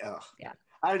 yeah.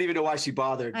 I don't even know why she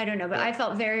bothered. I don't know, but I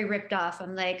felt very ripped off.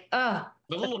 I'm like, oh.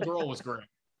 The little girl was great.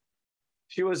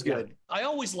 She was good. Yeah. I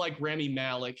always liked Rami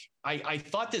Malek. I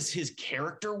thought his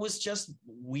character was just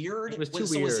weird. It was too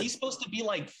weird. Was he supposed to be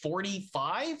like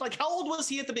 45? Like, how old was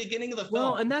he at the beginning of the film?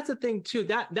 Well, and that's the thing too.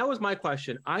 That was my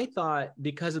question. I thought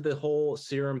because of the whole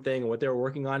serum thing and what they were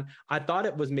working on, I thought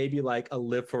it was maybe like a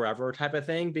live forever type of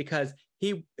thing, because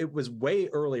it was way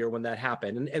earlier when that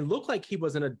happened, and it looked like he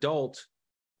was an adult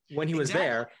when he was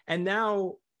there, and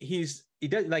now he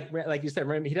does like you said,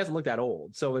 he doesn't look that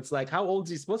old. So it's like, how old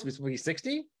is he supposed to be? Supposed to be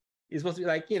 60? He's supposed to be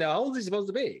like, how old is he supposed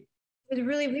to be? It was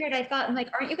really weird. I thought, I'm like,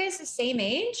 aren't you guys the same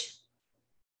age?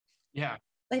 Yeah.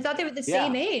 I thought they were the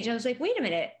same age. I was like, wait a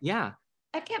minute. Yeah.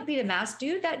 That can't be the masked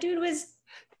dude. That dude was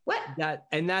what? That's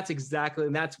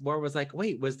where I was like,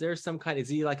 wait, was there some kind of, is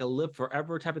he like a live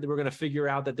forever type of thing? We're going to figure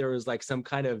out that there was like some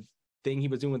kind of thing he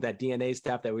was doing with that DNA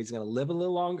stuff that he's going to live a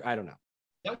little longer. I don't know.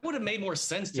 That would have made more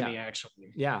sense to me,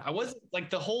 actually. Yeah. I wasn't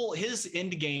like his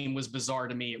end game was bizarre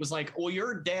to me. It was like, well,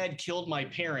 your dad killed my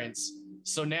parents,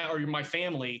 so now, or my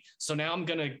family, so now I'm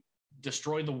going to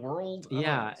destroy the world.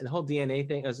 Yeah. And the whole DNA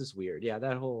thing was just weird. Yeah.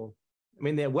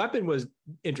 The weapon was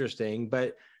interesting,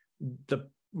 but the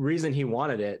reason he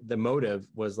wanted it, the motive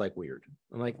was like weird.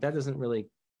 I'm like, that doesn't really.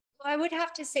 Well, I would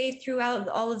have to say throughout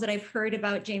all of that I've heard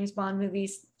about James Bond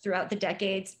movies throughout the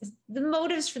decades, the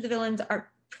motives for the villains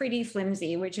are pretty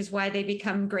flimsy, which is why they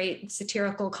become great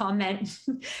satirical content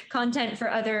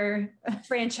for other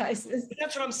franchises.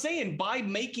 That's what I'm saying. By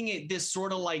making it this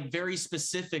sort of like very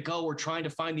specific, we're trying to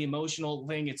find the emotional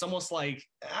thing, it's almost like,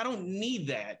 I don't need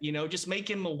that, just make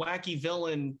him a wacky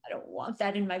villain. I don't want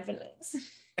that in my villains.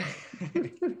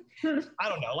 I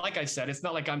don't know. Like I said, it's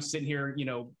not like I'm sitting here,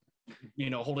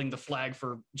 holding the flag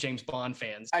for James Bond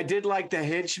fans. I did like the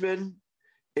henchman.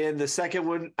 In the second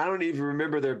one, I don't even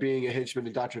remember there being a henchman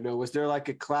in Dr. No. Was there like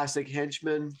a classic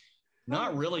henchman?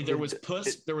 Not really. There was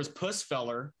Puss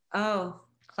Feller. Oh,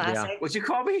 classic. What'd you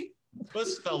call me?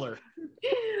 Puss feller.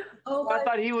 Oh, I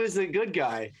thought he was a good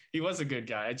guy. He was a good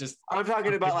guy. I'm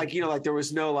talking about like, like there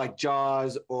was no like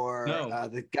Jaws or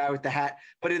the guy with the hat,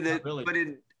 but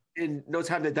in No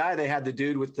Time to Die, they had the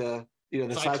dude with the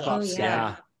Cyclops. Oh,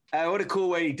 yeah. What a cool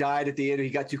way he died at the end. He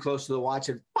got too close to the watch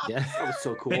and pop, that was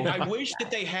so cool. I wish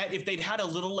that if they'd had a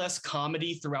little less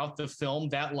comedy throughout the film,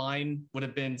 that line would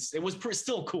have been, it was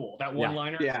still cool. That one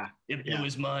liner. Yeah. It blew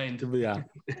his mind. Yeah.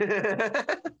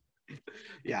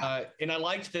 Yeah. And I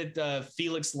liked that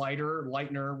Felix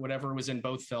Leitner, whatever, was in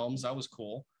both films. That was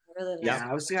cool. Yeah,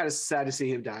 I was kind of sad to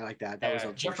see him die like that. That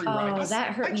was Jeffrey Wright. Wright. Oh, that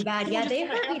hurt me bad. Yeah, they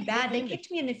hurt me bad. They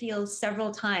kicked me in the feels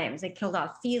several times. They killed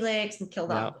off Felix and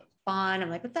killed off Bond. I'm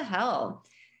like, what the hell?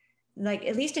 Like,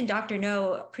 at least in Dr.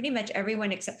 No, pretty much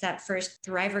everyone except that first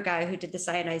driver guy who did the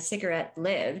cyanide cigarette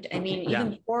lived. I mean,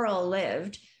 even Coral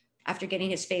lived after getting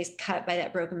his face cut by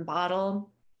that broken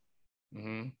bottle.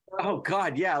 Mm-hmm. Oh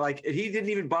God, yeah. Like he didn't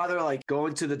even bother like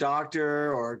going to the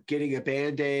doctor or getting a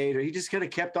Band-Aid, or he just kind of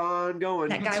kept on going.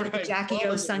 That guy with the Jackie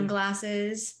O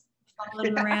sunglasses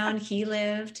following him around, he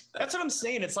lived. That's what I'm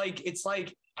saying. It's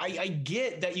like I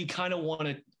get that you kind of want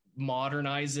to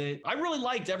modernize it. I really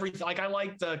liked everything. Like I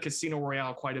liked Casino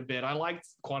Royale quite a bit. I liked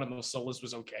Quantum of Solace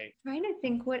was okay. Trying to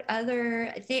think what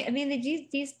other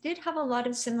these did have a lot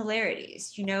of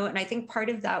similarities, and I think part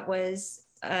of that was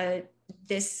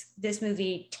this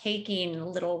movie taking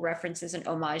little references and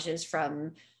homages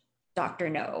from Dr.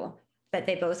 No, but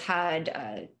they both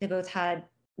had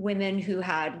women who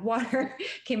had water,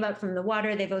 came up from the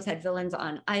water. They both had villains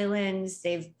on islands.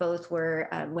 They've both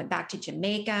went back to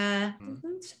Jamaica.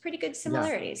 Some pretty good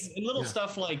similarities. And little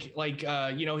stuff like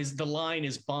the line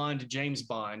is Bond, James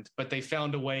Bond, but they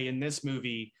found a way in this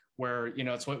movie where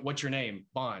it's what's your name?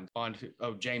 Bond.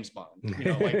 Oh, James Bond.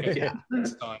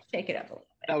 Shake it up a little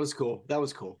bit. That was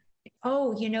cool.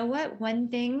 Oh, you know what? One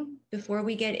thing before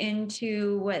we get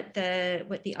into what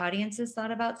the audiences thought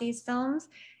about these films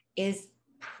is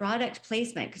product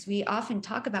placement, because we often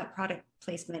talk about product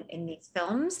placement in these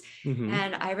films. Mm-hmm.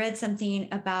 And I read something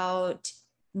about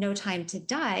No Time to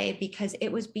Die because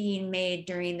it was being made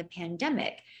during the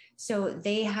pandemic. So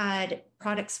they had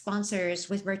product sponsors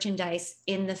with merchandise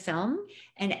in the film.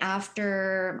 And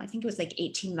after, I think it was like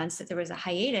 18 months that there was a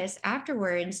hiatus,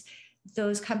 afterwards,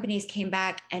 those companies came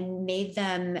back and made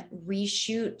them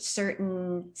reshoot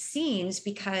certain scenes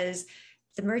because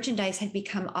the merchandise had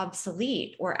become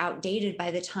obsolete or outdated by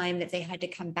the time that they had to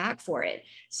come back for it.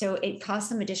 So it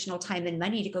cost them additional time and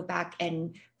money to go back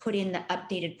and put in the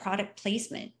updated product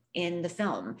placement in the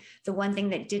film. The one thing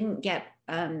that didn't get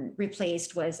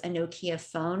replaced was a Nokia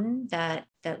phone that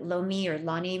Lomi or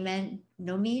Lonnie meant,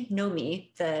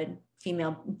 Nomi, the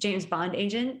female James Bond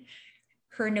agent,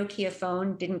 her Nokia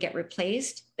phone didn't get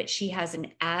replaced, but she has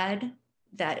an ad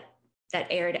that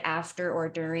aired after or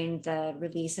during the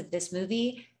release of this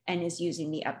movie and is using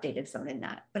the updated phone in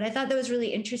that. But I thought that was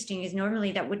really interesting, because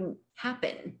normally that wouldn't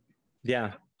happen.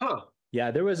 Yeah. Huh. Yeah,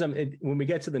 there was when we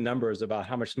get to the numbers about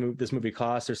how much this movie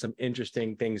costs, there's some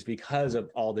interesting things because of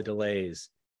all the delays.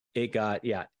 It got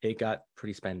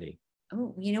pretty spendy.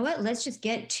 Oh, you know what? Let's just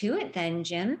get to it then,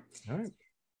 Jim. All right.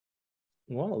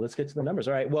 Well, let's get to the numbers.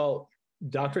 All right. Well,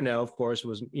 Dr. No, of course,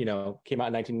 was, came out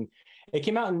in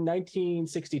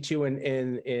 1962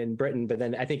 in Britain, but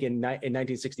then I think in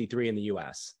 1963 in the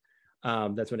US.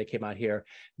 That's when it came out here.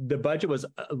 The budget was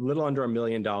a little under $1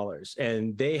 million,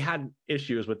 and they had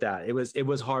issues with that. It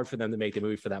was hard for them to make the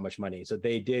movie for that much money. So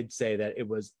they did say that it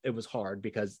was hard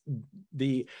because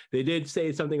they did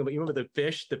say something about, you remember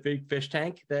the big fish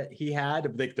tank that he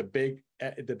had, like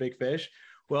the big fish.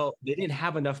 Well, they didn't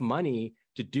have enough money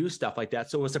to do stuff like that.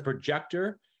 So it was a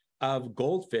projector of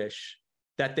goldfish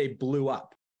that they blew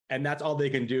up. And that's all they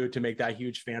can do to make that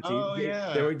huge fancy. Oh,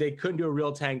 yeah. They couldn't do a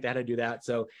real tank. They had to do that.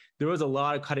 So there was a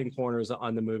lot of cutting corners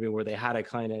on the movie where they had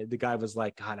to the guy was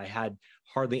like, God, I had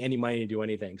hardly any money to do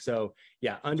anything. So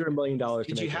yeah, under $1 million.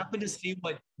 Did you happen to see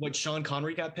what Sean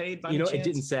Connery got paid by? It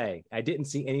didn't say. I didn't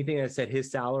see anything that said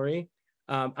his salary.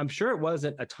 I'm sure it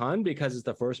wasn't a ton because it's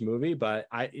the first movie, but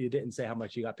it didn't say how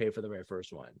much he got paid for the very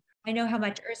first one. I know how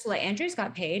much Ursula Andrews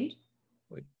got paid.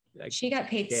 She got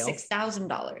paid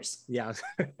 $6,000. Yeah,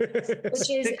 which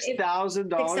is $6,000.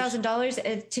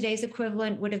 $6,000. Today's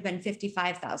equivalent would have been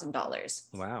 $55,000.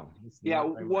 Wow. Yeah,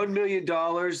 $1 million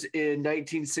in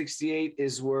 1968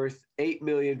 is worth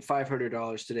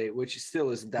 $8,500,000 today, which still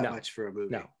isn't that much for a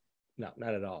movie. No,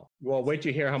 not at all. Well, wait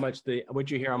to hear how much the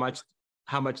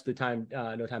time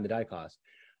No Time to Die cost.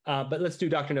 But let's do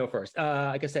Dr. No first.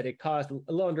 Like I said, it cost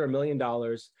a little under $1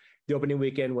 million. The opening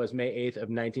weekend was May 8th of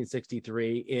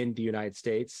 1963 in the United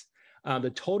States.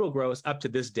 The total gross up to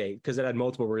this date, because it had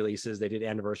multiple releases, they did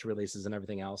anniversary releases and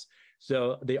everything else.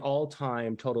 So the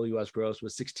all-time total US gross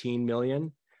was 16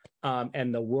 million.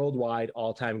 And the worldwide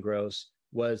all-time gross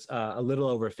was a little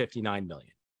over 59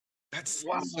 million. That's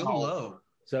so low.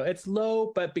 So it's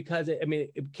low, but because it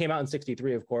came out in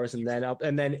 '63, of course, and then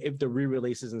if the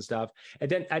re-releases and stuff, and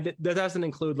then that doesn't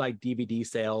include like DVD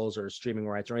sales or streaming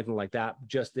rights or anything like that,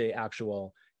 just the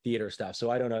actual theater stuff. So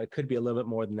I don't know, it could be a little bit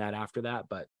more than that after that,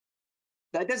 but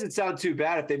that doesn't sound too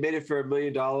bad. If they made it for $1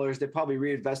 million, they probably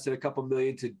reinvested a couple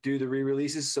million to do the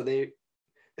re-releases, so they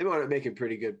wound up making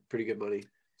pretty good money.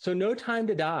 So No Time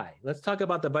to Die. Let's talk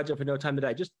about the budget for No Time to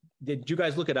Die. Did you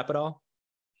guys look it up at all?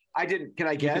 I didn't. Can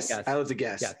I guess? I was a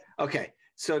guess. Yes. Okay.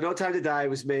 So No Time to Die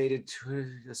was made in,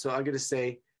 so I'm going to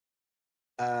say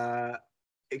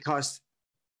it cost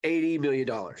 $80 million.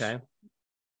 Okay.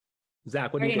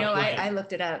 Zach, what I do you already know. I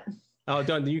looked it up. Oh,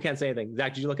 don't, you can't say anything.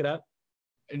 Zach, did you look it up?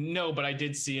 No, but I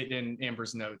did see it in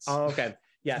Amber's notes. Oh, okay.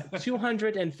 Yeah.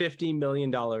 $250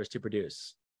 million to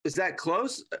produce. Is that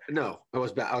close? No, I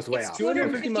was way off.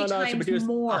 $250 million to produce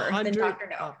more than Dr.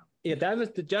 No. Yeah, that was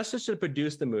just to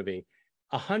produce the movie.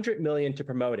 $100 million to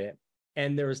promote it,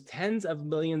 and there was tens of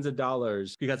millions of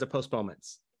dollars because of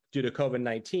postponements due to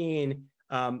COVID-19,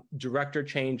 director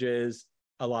changes,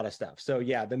 a lot of stuff. So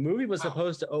yeah, the movie was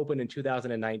supposed to open in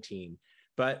 2019,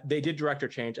 but they did director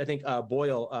change. I think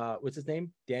Boyle, what's his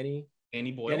name? Danny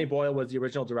Boyle. Danny Boyle was the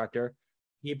original director.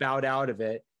 He bowed out of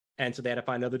it, and so they had to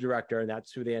find another director, and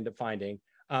that's who they ended up finding.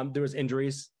 There was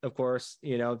injuries, of course,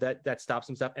 that stopped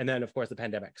some stuff, and then of course the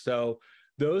pandemic. So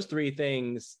those three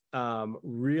things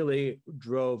really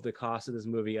drove the cost of this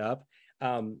movie up.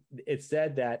 It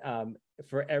said that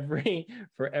for every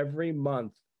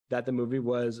month that the movie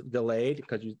was delayed,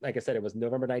 because like I said, it was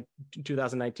November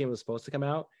 2019 was supposed to come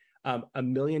out, $1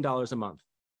 million a month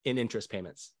in interest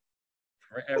payments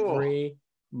for every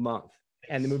month.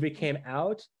 And the movie came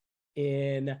out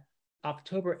in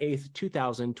October 8th,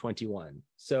 2021.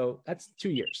 So that's 2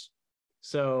 years.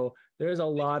 So there's a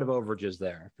lot of overages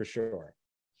there for sure.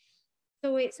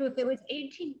 So wait, so if it was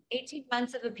 18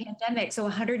 months of a pandemic, so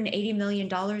 $180 million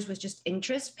was just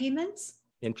interest payments?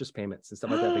 Interest payments and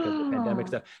stuff like that because of the pandemic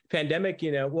stuff. Pandemic,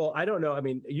 well, I don't know. I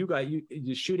mean, you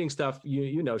shooting stuff,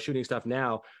 shooting stuff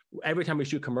now. Every time we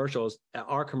shoot commercials,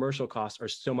 our commercial costs are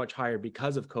so much higher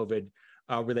because of COVID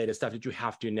related stuff that you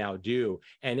have to now do.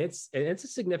 And it's a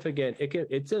significant,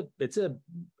 it's a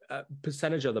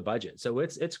percentage of the budget. So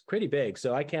it's pretty big.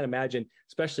 So I can't imagine,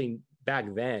 especially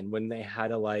back then when they had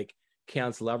to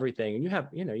cancel everything, and you have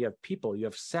people, you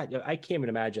have set. I can't even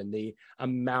imagine the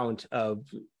amount of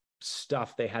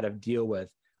stuff they had to deal with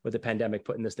the pandemic,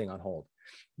 putting this thing on hold.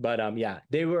 But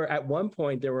they were at one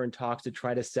point in talks to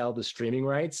try to sell the streaming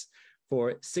rights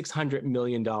for $600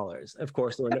 million. Of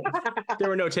course, there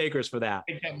were no takers for that.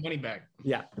 Take that money back.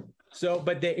 Yeah. So,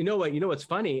 but what's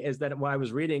funny is that when I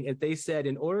was reading, they said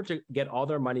in order to get all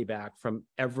their money back from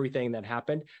everything that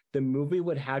happened, the movie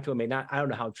would have to have I don't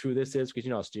know how true this is because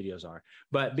how studios are,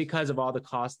 but because of all the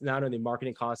costs, not only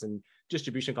marketing costs and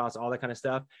distribution costs, all that kind of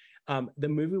stuff, the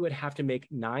movie would have to make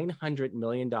 $900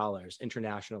 million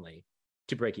internationally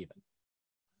to break even.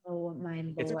 Oh my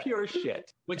Lord. It's pure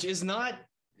shit. Which is not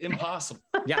impossible.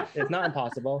 Yeah, it's not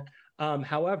impossible.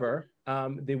 However,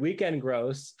 the weekend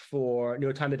gross for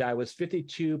No Time to Die was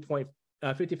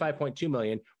 55.2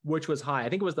 million, which was high. I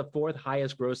think it was the fourth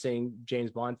highest grossing James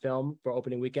Bond film for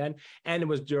opening weekend. And it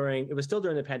was still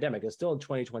during the pandemic. It's still in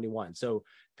 2021. So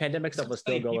pandemic stuff was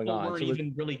still going on. People weren't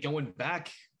even really going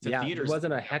back to theaters. It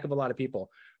wasn't a heck of a lot of people.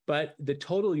 But the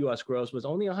total US gross was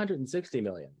only 160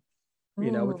 million.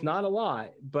 It's not a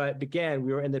lot, but again,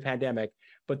 we were in the pandemic,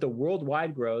 but the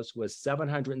worldwide gross was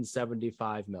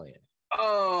 775 million.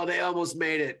 Oh, they almost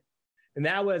made it. And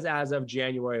that was as of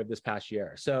January of this past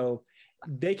year. So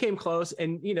they came close,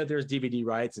 and there's DVD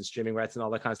rights and streaming rights and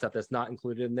all that kind of stuff that's not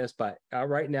included in this. But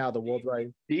right now, the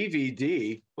worldwide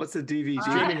DVD. What's the DVD?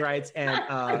 Streaming rights and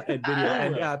video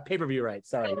and pay-per-view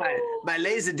rights. Sorry, my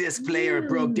Laserdisc player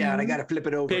broke down. I got to flip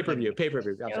it over. Pay-per-view.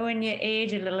 Showing your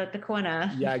age a little at the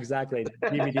corner. Yeah, exactly.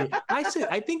 DVD.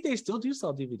 I think they still do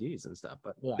sell DVDs and stuff,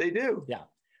 but yeah. They do. Yeah.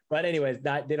 But anyways,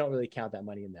 they don't really count that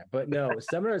money in there. But no,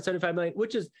 775 million,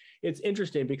 it's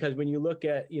interesting because when you look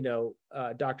at,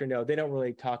 Dr. No, they don't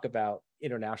really talk about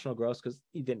international gross because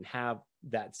he didn't have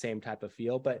that same type of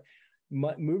feel. But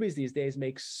movies these days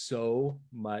make so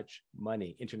much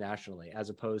money internationally, as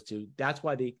opposed to, that's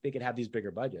why they can have these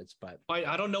bigger budgets. But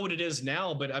I don't know what it is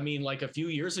now, but I mean, a few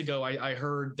years ago, I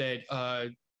heard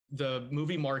that the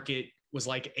movie market was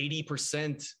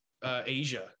 80%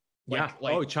 Asia.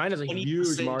 China's a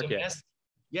huge market.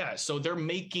 Yeah, so they're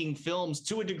making films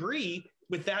to a degree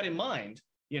with that in mind,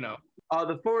 you know.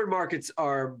 The foreign markets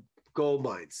are gold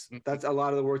mines. That's a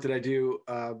lot of the work that I do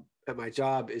at my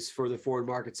job is for the foreign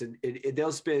markets, and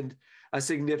they'll spend a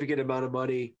significant amount of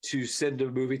money to send a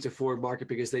movie to foreign market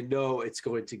because they know it's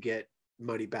going to get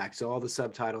money back. So all the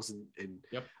subtitles and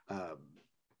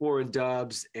foreign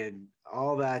dubs and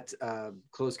all that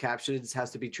closed captions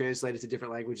has to be translated to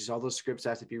different languages. All those scripts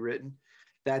have to be written.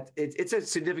 That it's a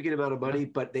significant amount of money,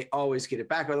 but they always get it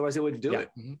back. Otherwise, they wouldn't do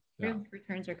it.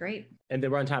 Returns are great. And the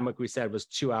runtime, like we said, was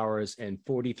 2 hours and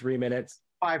 43 minutes.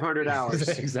 500 hours.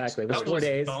 Exactly. It was 4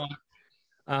 days.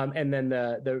 And then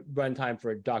the runtime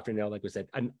for Dr. No, like we said,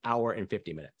 an hour and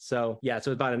 50 minutes. So yeah,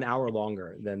 so about an hour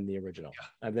longer than the original,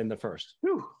 than the first.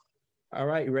 Whew. All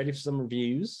right, you ready for some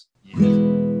reviews?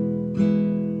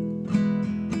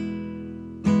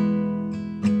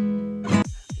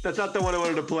 That's not the one I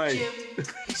wanted to play.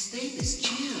 His name is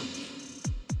Jim.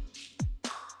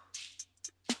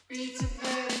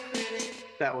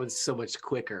 That one's so much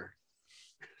quicker.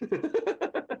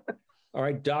 All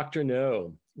right, Dr.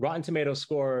 No. Rotten Tomatoes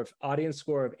audience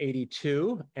score of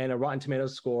 82 and a Rotten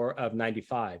Tomatoes score of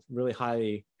 95. Really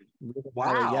highly.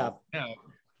 Wow. Yeah.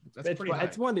 That's pretty high.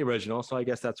 It's one of the originals, so I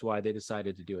guess that's why they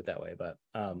decided to do it that way. But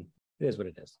it is what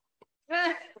it is.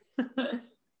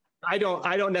 I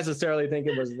don't necessarily think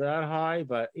it was that high,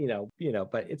 but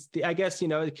but it's I guess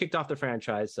it kicked off the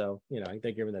franchise, so I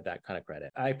think giving it that kind of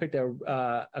credit. I picked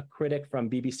a critic from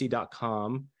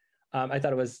BBC.com. I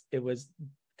thought it was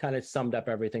kind of summed up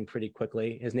everything pretty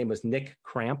quickly. His name was Nick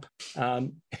Cramp.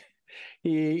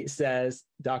 He says,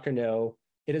 Dr. No,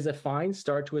 it is a fine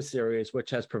start to a series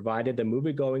which has provided the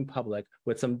movie-going public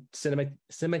with some cinema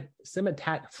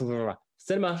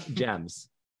gems.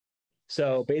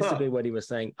 So basically what he was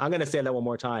saying, I'm going to say that one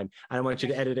more time. I want you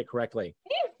to edit it correctly.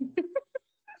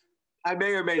 I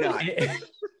may or may not.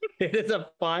 It is a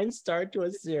fine start to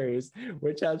a series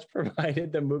which has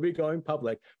provided the movie-going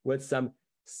public with some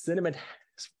cinematic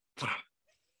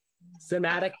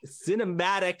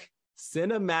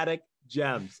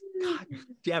gems. God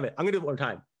damn it. I'm going to do it one more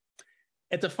time.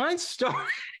 It's a fine start.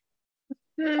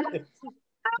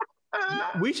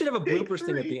 We should have a bloopers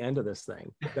thing at the end of this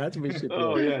thing. That's what we should do.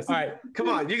 Oh, yes. All right. Come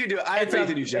on, you can do it. I have faith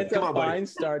in you, Jim. Come on, buddy.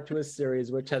 It's a fine start to a series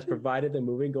which has provided the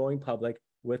movie-going public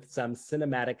with some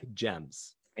cinematic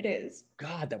gems. It is.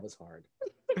 God, that was hard.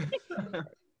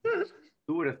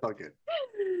 Who would have thunk it?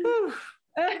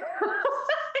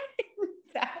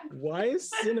 Why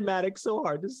is cinematic so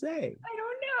hard to say? I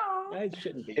don't know. It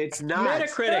shouldn't be. It's not.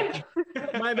 Metacritic.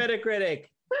 My Metacritic.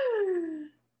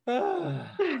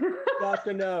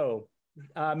 Dr. No.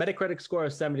 Metacritic score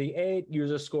of 78,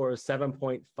 user score of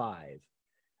 7.5.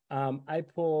 I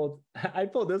pulled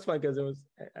this one because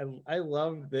I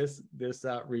love this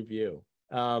review.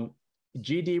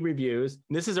 GD Reviews.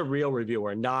 This is a real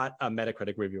reviewer, not a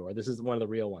Metacritic reviewer. This is one of the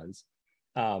real ones.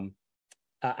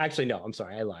 Actually, no, I'm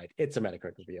sorry, I lied. It's a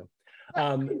Metacritic review.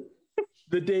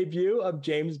 The debut of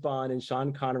James Bond and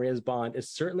Sean Connery as Bond is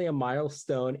certainly a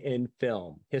milestone in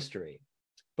film history,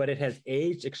 but it has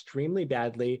aged extremely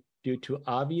badly due to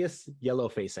obvious yellow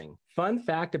facing. Fun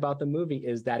fact about this movie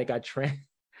is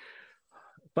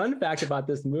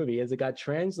it got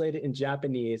translated in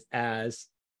Japanese as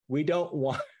 "We don't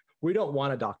want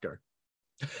a doctor."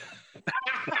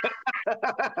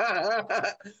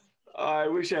 I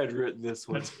wish I had written this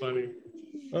one. That's funny.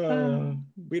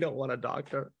 We don't want a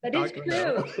doctor. That is true.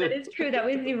 That is true. That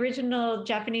was the original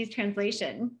Japanese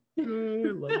translation.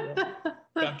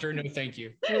 Dr. No, thank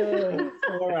you.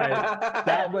 All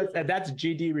right. That's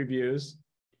GD Reviews.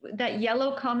 That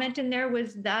yellow comment in there,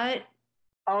 was that?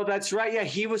 Oh, that's right. Yeah,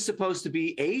 he was supposed to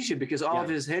be Asian because all of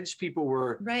his hench people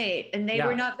were right, and they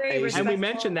were not very respectful. And we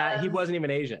mentioned that he wasn't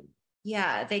even Asian.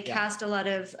 Yeah, they cast a lot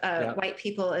of white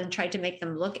people and tried to make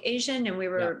them look Asian, and we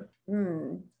were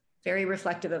very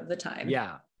reflective of the time.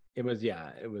 Yeah, it was.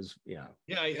 Yeah,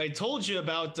 I told you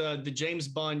about the James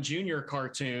Bond Jr.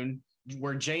 cartoon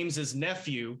where James's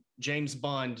nephew, James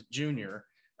Bond Jr.,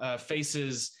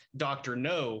 faces Dr.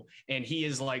 No, and he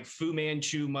is like Fu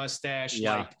Manchu mustache,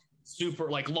 like super,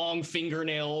 like long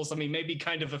fingernails. I mean, maybe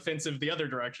kind of offensive the other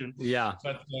direction. Yeah.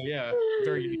 But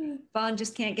very. Bond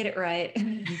just can't get it right.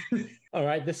 All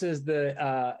right. This is it's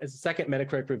the second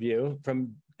Metacritic review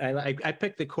from. I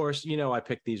picked the course. I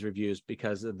picked these reviews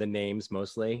because of the names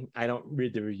mostly. I don't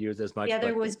read the reviews as much. The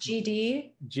other was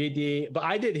GD. GD, but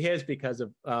I did his because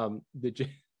of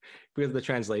because of the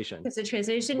translation. Because the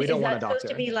translation we is don't that want a supposed doctor.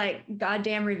 to be like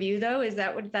goddamn review though? Is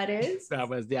that what that is? That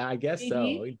was I guess GD?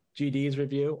 so. GD's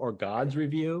review or God's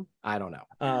review. I don't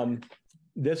know.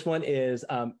 This one is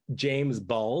James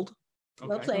Bald.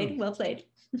 Okay. Well played.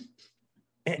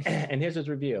 And here's his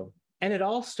review. And it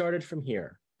all started from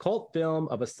here. Cult film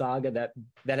of a saga that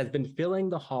has been filling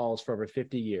the halls for over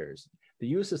 50 years. The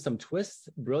use of some twists,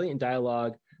 brilliant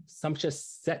dialogue, sumptuous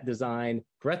set design,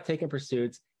 breathtaking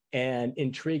pursuits, and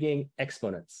intriguing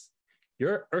exponents.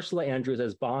 You're Ursula Andrews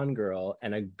as Bond girl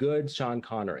and a good Sean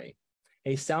Connery.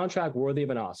 A soundtrack worthy of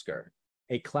an Oscar.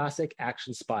 A classic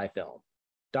action spy film.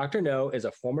 Dr. No is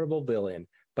a formidable villain,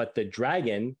 but the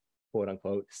dragon, quote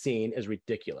unquote, scene is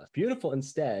ridiculous. Beautiful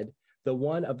instead, the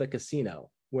one of the casino,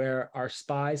 where our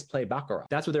spies play Baccarat.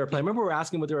 That's what they were playing. Remember we were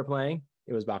asking what they were playing?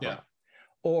 It was Baccarat. Yeah.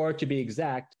 Or to be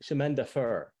exact, chemin de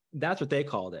fer. That's what they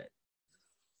called it.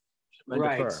 Chemin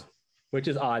de fer, which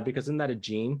is odd because isn't that a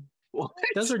jean? What?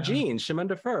 Those are jeans, chemin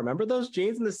de fer. Remember those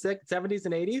jeans in the 70s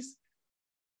and 80s?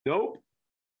 Nope.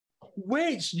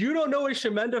 Wait, you don't know a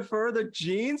chemin de fer, the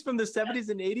jeans from the 70s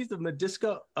and 80s of the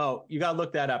disco? Oh, you got to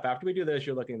look that up. After we do this,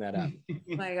 you're looking that up. Oh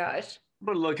my gosh. I'm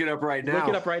going to look it up right now. Look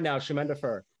it up right now, chemin de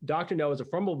fer. Dr. No is a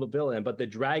formidable villain, but the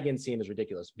dragon scene is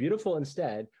ridiculous. Beautiful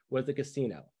instead was the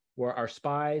casino, where our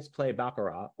spies play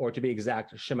Baccarat, or to be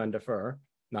exact, chemin de fer,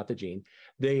 not the jean.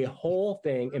 The whole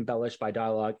thing embellished by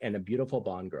dialogue and a beautiful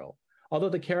Bond girl. Although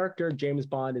the character James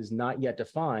Bond is not yet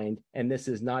defined, and this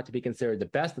is not to be considered the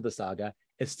best of the saga,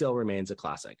 it still remains a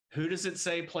classic. Who does it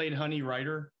say played Honey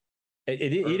Rider? He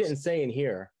didn't say in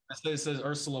here. It says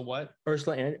Ursula what?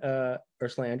 Ursula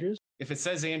Andrews? If it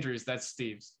says Andrews, that's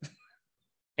Steve's.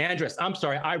 Andress. I'm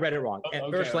sorry, I read it wrong. Okay,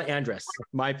 Ursula Andress.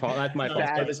 My fault. That's my fault.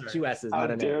 It was two S's,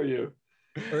 not an A. How dare you?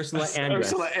 Ursula Andress.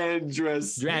 Ursula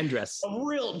Andress. Andress. A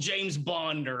real James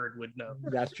Bond nerd would know.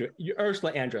 That's true.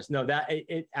 Ursula Andress. No,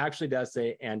 it actually does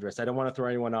say Andress. I don't want to throw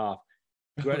anyone off,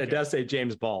 but it does say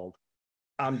James Bald.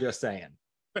 I'm just saying.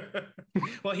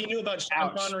 Well, he knew about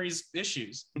Sean Connery's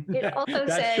issues. It also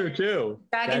That's said true too.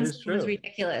 Dragons was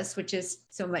ridiculous, which is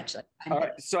so much like. All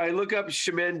right, so I look up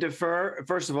chemin de fer.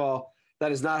 First of all,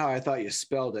 that is not how I thought you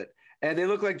spelled it, and they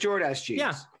look like Jordache jeans.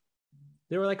 Yeah,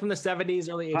 they were like from the 70s,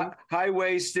 early 80s.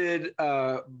 High-waisted,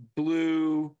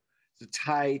 blue,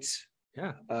 tight.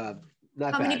 Yeah.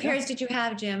 Not How bad. many pairs did you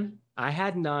have, Jim? I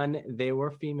had none. They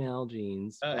were female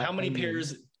jeans. How many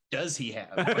pairs does he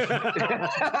have?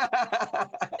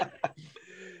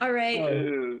 All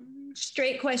right.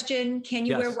 Straight question. Can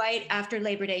you wear white after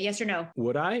Labor Day? Yes or no?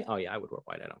 Would I? Oh, yeah, I would wear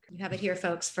white. I don't care. You have it here,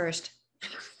 folks, first.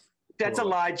 That's a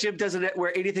lie. Jim doesn't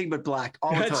wear anything but black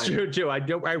all the time. That's true, too. I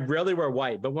rarely wear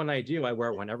white, but when I do, I wear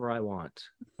it whenever I want.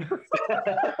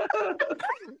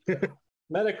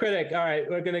 Metacritic. All right,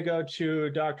 we're going to go to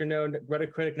Dr. No,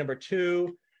 Metacritic number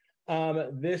 2.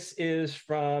 This is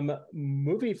from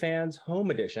Movie Fans Home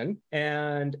Edition,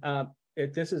 and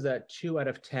this is a 2 out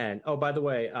of 10. Oh, by the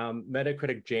way,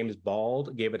 Metacritic James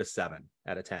Bald gave it a 7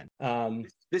 out of 10.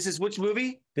 This is which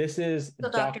movie? This is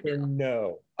Dr.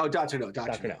 No. Oh, Dr. No.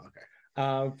 Dr. No. Okay.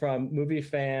 From Movie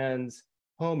Fans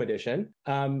Home Edition.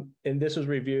 And this was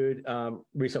reviewed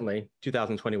recently,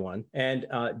 2021. And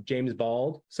James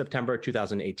Bald, September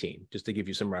 2018, just to give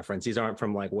you some reference. These aren't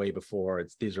from like way before.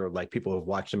 These are like people who have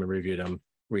watched them and reviewed them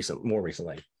more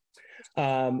recently.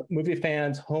 Movie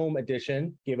Fans Home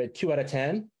Edition gave it 2 out of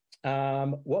 10.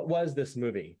 What was this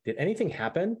movie? Did anything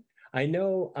happen? I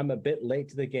know I'm a bit late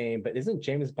to the game, but isn't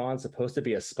James Bond supposed to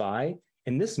be a spy?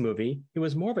 In this movie, he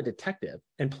was more of a detective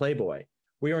and playboy.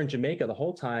 We were in Jamaica the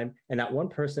whole time, and not one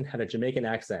person had a Jamaican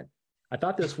accent. I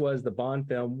thought this was the Bond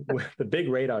film with the big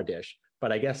radar dish,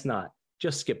 but I guess not.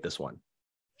 Just skip this one.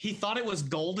 He thought it was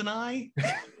GoldenEye?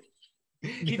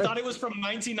 He thought it was from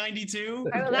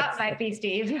 1992? Oh, that might be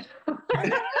Steve.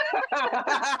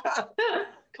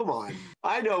 Come on.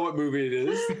 I know what movie it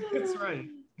is. That's right.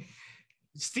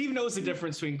 Steve knows the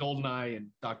difference between GoldenEye and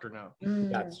Dr. No.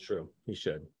 That's true. He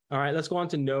should. All right, let's go on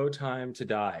to No Time to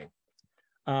Die.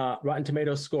 Rotten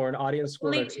Tomatoes score, an audience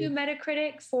score. Only 2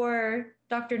 Metacritic for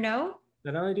Dr. No?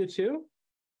 Did I only do 2?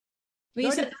 Well,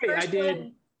 you said the first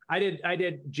one. I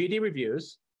did GD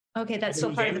reviews. Okay, that's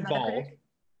still part of the Metacritic.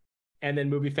 And then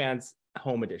Movie Fans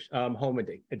Home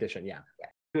Edition. Yeah.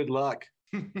 Good luck.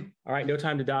 All right, No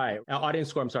Time to Die. Audience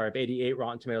score, of 88,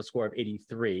 Rotten Tomatoes score of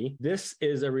 83. This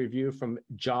is a review from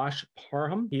Josh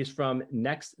Parham. He's from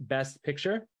Next Best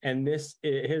Picture. And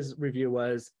his review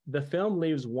was, the film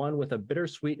leaves one with a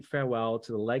bittersweet farewell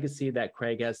to the legacy that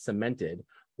Craig has cemented,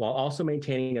 while also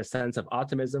maintaining a sense of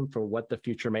optimism for what the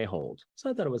future may hold. So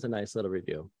I thought it was a nice little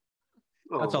review.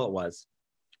 That's all it was.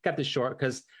 Kept it short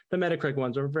because the Metacritic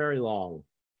ones are very long.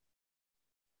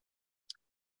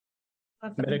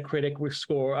 Metacritic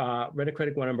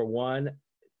one number 1.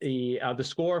 The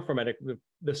score for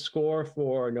the score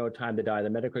for No Time to Die, the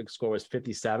Metacritic score was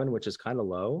 57, which is kind of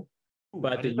low,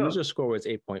 but the user score was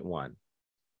 8.1.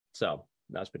 So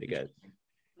that's pretty good.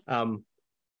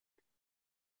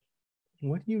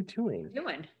 What are you doing?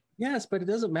 Doing. Yes, but it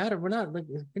doesn't matter. We're not like,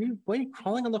 why are you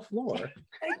crawling on the floor?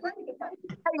 Hey,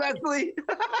 Leslie.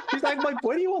 She's like,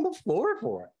 what are you on the floor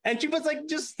for? And she was like,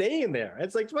 just staying there.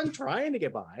 It's like she wasn't trying to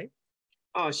get by.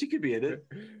 Oh, she could be in it.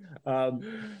 All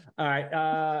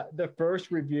right. The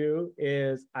first review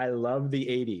is I Love the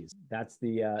 80s. That's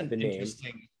the name.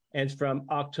 Interesting. And it's from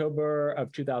October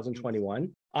of 2021.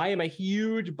 I am a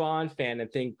huge Bond fan and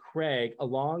think Craig,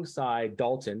 alongside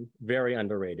Dalton, very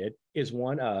underrated, is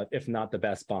one of, if not the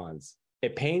best Bonds.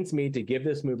 It pains me to give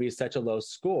this movie such a low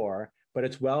score, but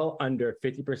it's well under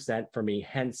 50% for me,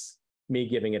 hence me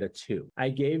giving it a 2. I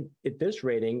gave it this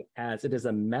rating as it is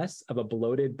a mess of a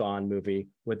bloated Bond movie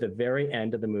with the very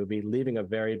end of the movie leaving a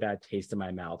very bad taste in my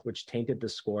mouth, which tainted the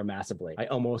score massively. I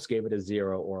almost gave it a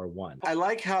 0 or a 1. I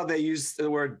like how they use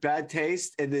the word bad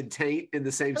taste and then taint in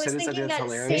the same sentence. I think that's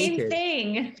hilarious. Same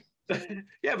thing.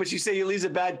 Yeah, but you say you leave a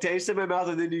bad taste in my mouth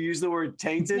and then you use the word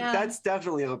tainted. Yeah. That's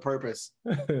definitely on purpose.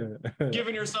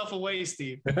 Giving yourself away,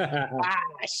 Steve.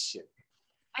 Shit.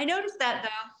 I noticed that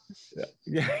though.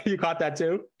 Yeah, you caught that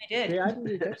too? I did. Yeah, I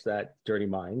didn't catch that. Dirty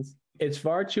Minds. It's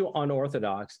far too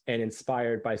unorthodox and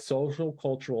inspired by social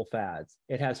cultural fads.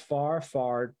 It has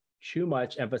far too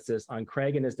much emphasis on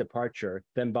Craig and his departure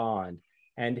than Bond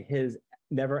and his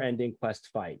never-ending quest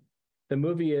fight. The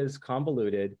movie is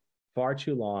convoluted, far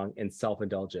too long, and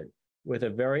self-indulgent, with a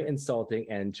very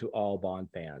insulting end to all Bond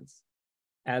fans.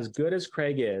 As good as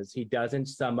Craig is, he doesn't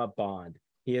sum up Bond.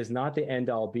 He is not the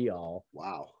end-all be-all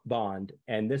Bond,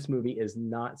 and this movie is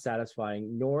not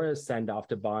satisfying, nor a send-off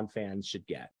to Bond fans should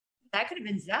get. That could have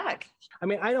been Zach. I'm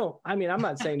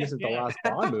not saying this is the last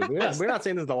Bond movie. We're not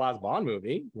saying this is the last Bond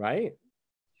movie, right?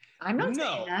 I'm not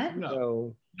saying that.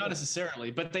 No, not necessarily.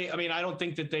 But I don't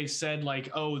think that they've said like,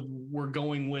 oh, we're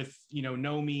going with,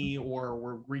 Nomi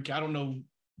or I don't know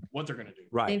what they're going to do.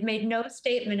 Right. They've made no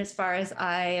statement as far as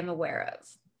I am aware of.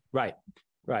 Right.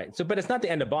 So, but it's not the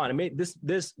end of Bond.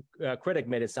 This critic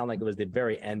made it sound like it was the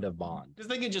very end of Bond. Because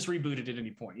they can just reboot it at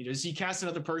any point. You cast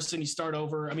another person, you start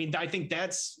over. I think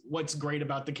that's what's great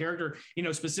about the character.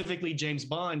 Specifically James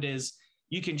Bond is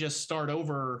you can just start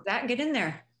over. Zach, get in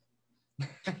there.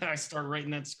 I start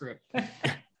writing that script.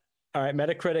 All right,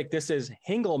 Metacritic. This is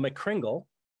Hingle McCringle.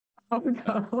 Oh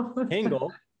no.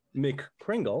 Hingle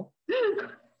McCringle.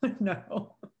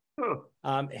 No.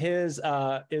 His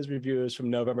review is from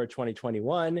November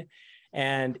 2021,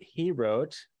 and he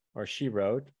wrote, or she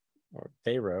wrote, or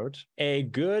they wrote, a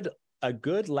good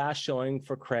last showing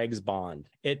for Craig's Bond.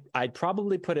 I'd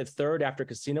probably put it third after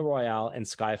Casino Royale and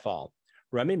Skyfall.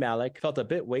 Rami Malek felt a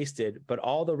bit wasted, but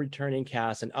all the returning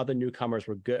cast and other newcomers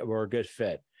were a good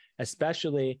fit,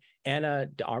 especially Ana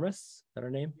de Armas. Is that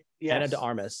her name? Yes. Ana de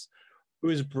Armas,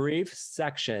 whose brief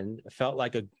section felt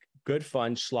like a good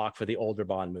fun schlock for the older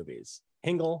Bond movies.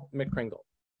 Hingle McCringle.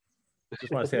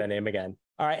 Just want to say that name again.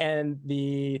 All right, and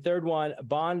the third one,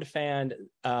 Bond fan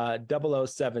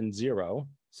 0070,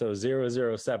 so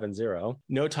 0070,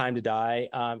 No Time to Die,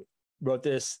 wrote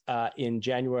this in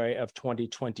January of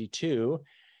 2022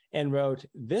 and wrote,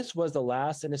 "This was the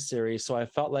last in a series, so I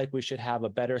felt like we should have a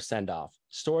better send-off.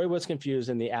 Story was confused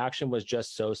and the action was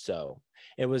just so-so.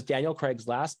 It was Daniel Craig's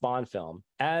last Bond film.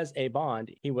 As a Bond,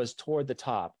 he was toward the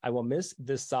top. I will miss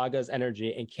this saga's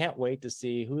energy and can't wait to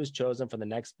see who is chosen for the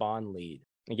next Bond lead."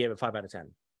 He gave it 5 out of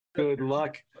 10. Good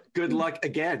luck. Good luck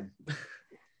again.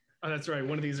 Oh, that's right.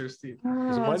 One of these are Steve. So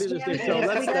let's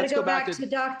go back to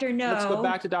Dr. No. Let's go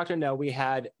back to Dr. No. We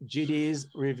had GD's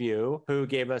review, who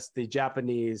gave us the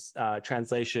Japanese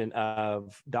translation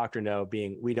of Dr. No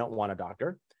being "We don't want a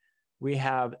doctor." We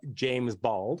have James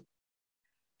Bald,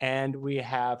 and we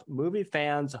have Movie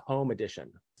Fans Home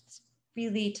Edition. It's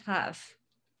really tough.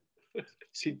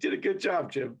 She did a good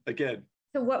job, Jim, again.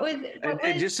 So what was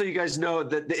and just so you guys know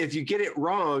that if you get it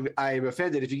wrong, I'm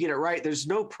offended. If you get it right, there's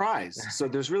no prize. So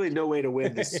there's really no way to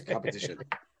win this competition.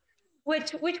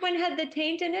 Which one had the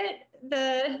taint in it?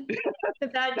 The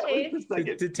bad taste?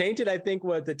 The tainted, I think,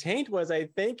 was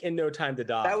in No Time to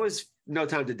Die. That was No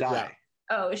Time to Die. Yeah.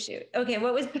 Oh shoot. Okay,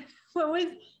 what was the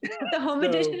home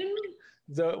edition?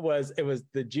 So it was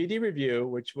the GD review,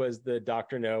 which was the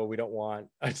Dr. No, we don't want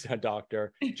a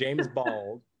doctor. James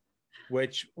Bald,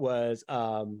 which was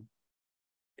the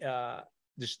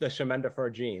Shemenda for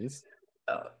jeans.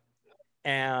 Oh.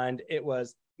 And it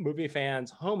was Movie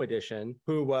Fans Home Edition,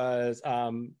 who was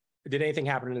did anything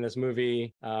happen in this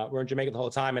movie? We're in Jamaica the whole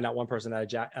time, and not one person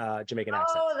had a Jamaican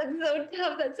accent. Oh, that's so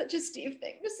tough. That's such a Steve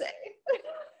thing to say.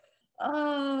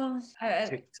 Oh,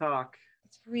 TikTok.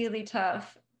 It's really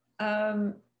tough.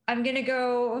 I'm gonna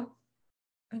go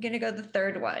the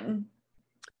third one.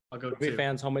 I'll go Movie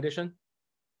Fans Home Edition.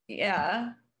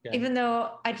 Yeah. Okay. Even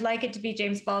though I'd like it to be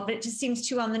James Bald, but it just seems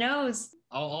too on the nose.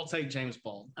 I'll take James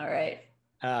Bald. All right.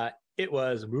 It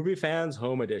was Movie Fans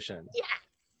Home Edition.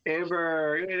 Yeah.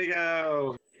 Amber, way to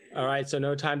go. All right, so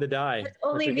No Time to Die.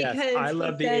 Only because I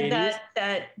love the 80s.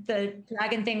 that the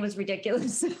dragon thing was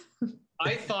ridiculous.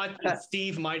 I thought that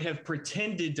Steve might have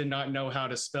pretended to not know how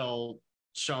to spell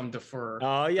Cham de Fer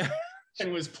Oh yeah,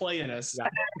 and was playing us.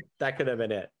 that could have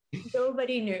been it.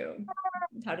 Nobody knew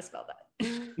how to spell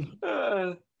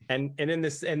that. And in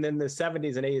this, and then the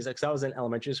 70s and 80s, because I was in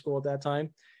elementary school at that time,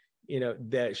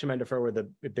 the Chemin de Fer were the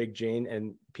big gene,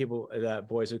 and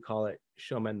boys would call it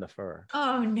Chemin de Fer.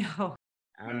 Oh no.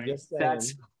 I'm just saying.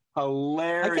 That's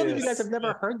hilarious. I can't believe you guys have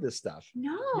never heard this stuff.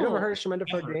 No. You never heard of Chemin de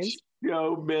Fer, James?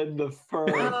 Chemin de Fer.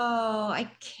 Oh, I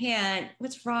can't.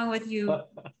 What's wrong with you,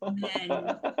 men?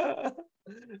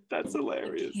 That's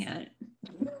hilarious. I can't.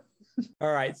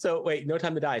 All right. So wait, No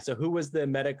Time to Die. So who was the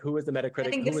Metacritic? I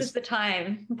think this is the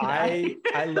time. I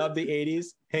love the 80s.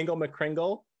 Hingle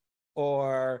McCringle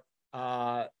or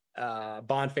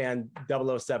Bond fan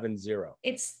 0070.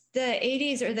 It's the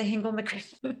 80s or the Hingle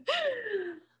McCringle.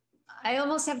 I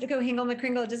almost have to go Hingle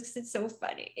McCringle just because it's so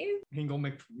funny. Hingle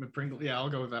McPringle. Yeah,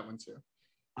 I'll go with that one too.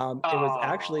 It was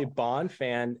actually Bond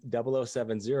fan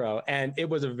 0070, and it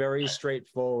was a very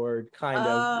straightforward kind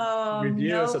of review.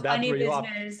 No, so that threw you off.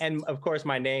 business. And of course,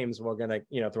 my names were gonna,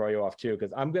 throw you off too,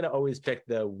 because I'm gonna always pick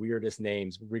the weirdest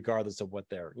names, regardless of what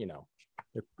they're,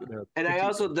 And I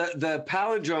also the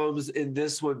palindromes in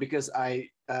this one, because I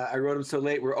wrote them so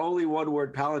late, were only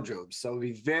one-word palindromes, so it'd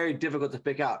be very difficult to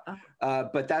pick out.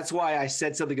 But that's why I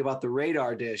said something about the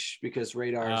radar dish, because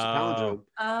radar is a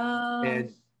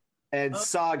palindrome. And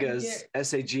sagas,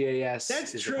 SAGAS.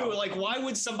 That's true. Like, why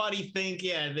would somebody think,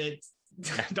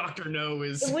 that Dr. No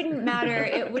is... It wouldn't matter.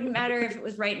 It wouldn't matter if it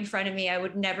was right in front of me. I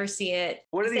would never see it.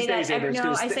 One of these days,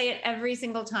 I say it every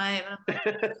single time.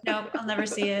 No, I'll never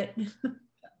see it.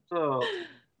 Oh,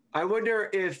 I wonder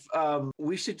if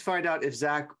we should find out if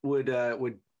Zach would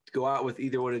go out with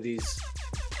either one of these.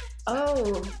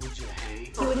 Oh, Would you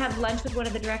hang? you would have lunch with one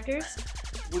of the directors?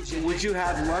 Would you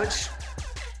have lunch?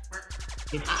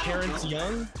 With Terrence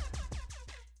Young?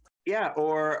 Yeah,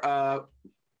 or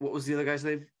what was the other guy's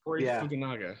name? Or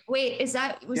Fukunaga? Wait, was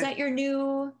that your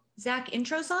new Zach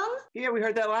intro song? Yeah, we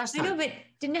heard that last time. I know, but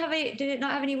did it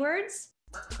not have any words?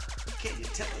 Can you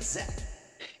tell us that?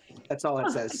 That's all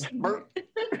it says.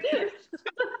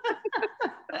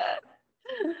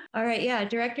 All right, yeah,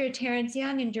 director Terrence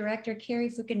Young and director Cary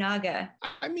Fukunaga.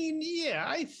 I mean, yeah,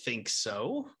 I think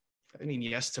so. I mean,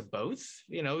 yes to both.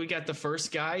 We got the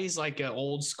first guy. He's like an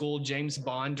old school James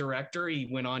Bond director. He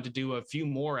went on to do a few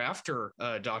more after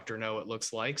Dr. No, it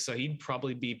looks like. So he'd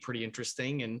probably be pretty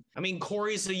interesting. And I mean,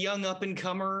 Corey's a young up and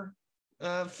comer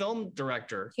film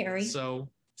director. Cary. So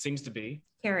seems to be.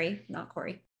 Cary, not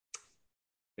Corey.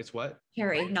 It's what?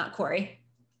 Cary, not Corey.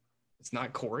 It's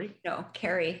not Corey? No,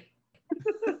 Cary.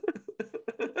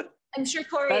 I'm sure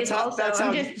Corey is also.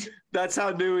 That's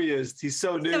how new he is. He's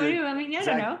so new. So new. I mean, I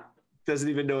don't know. Doesn't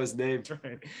even know his name. That's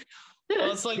right.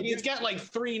 Well, it's like he's got like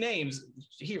 3 names.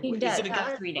 Here, He is does it a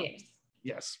have guy? 3 names.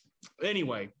 Yes.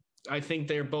 Anyway, I think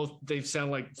they sound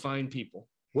like fine people.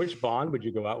 Which Bond would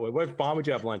you go out with? Which Bond would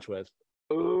you have lunch with?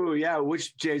 Oh yeah,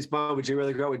 which James Bond would you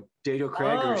rather go out with? Daniel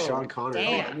Craig or Sean Connery?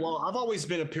 Damn. Well, I've always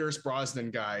been a Pierce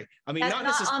Brosnan guy. I mean, That's not not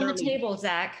necessarily on the table,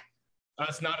 Zach.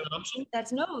 That's not an option.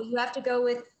 You have to go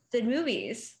with the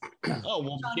movies. Oh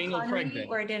well, Sean Daniel Connery Craig then.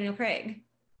 or Daniel Craig.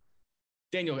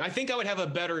 Daniel, I think I would have a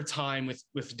better time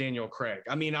with Daniel Craig.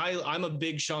 I mean, I'm a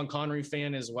big Sean Connery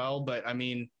fan as well, but I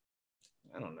mean,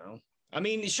 I don't know. I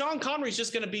mean, Sean Connery's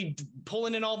just going to be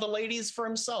pulling in all the ladies for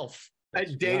himself.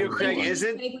 Daniel Craig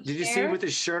isn't. Craig would Did you see share? him with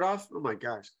his shirt off? Oh my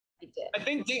gosh. I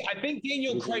did. I think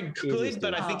Daniel Craig could,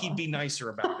 but I think he'd be nicer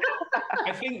about it.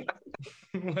 I think.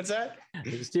 What's that?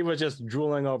 Steve was just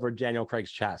drooling over Daniel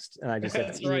Craig's chest, and I just said,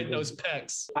 That's right, those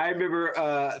pecs. I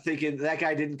remember thinking that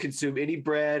guy didn't consume any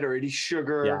bread or any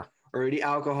sugar or any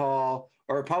alcohol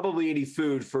or probably any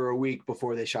food for a week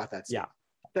before they shot that scene. Yeah.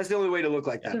 That's the only way to look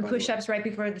like that. Some push-ups right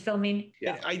before the filming.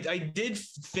 Yeah. I did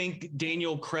think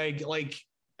Daniel Craig, like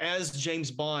as James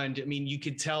Bond, I mean, you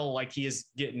could tell like he is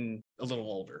getting a little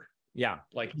older. Yeah.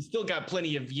 Like he's still got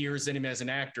plenty of years in him as an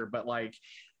actor, but like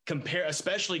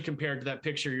especially compared to that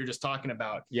picture you're just talking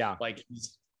about. Yeah. Like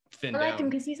he's thinned I like down. him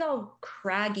because he's all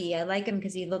craggy. I like him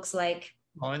because he looks like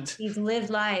Hunt. he's lived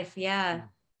life. Yeah.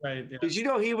 Right. Yeah. Did you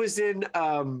know he was in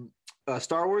a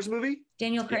Star Wars movie?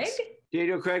 Daniel Craig? Yes.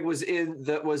 Daniel Craig was in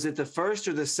was it the first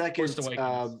or the second? Force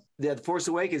Awakens. The Force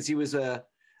Awakens. He was a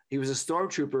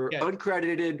stormtrooper, Yeah.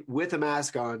 uncredited with a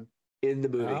mask on. in the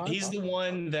movie. He's the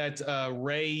one that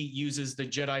Rey uses the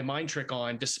Jedi mind trick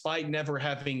on, despite never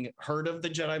having heard of the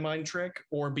Jedi mind trick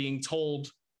or being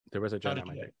told there was a Jedi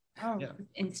mind trick. Oh, yeah.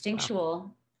 Instinctual.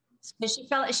 Wow.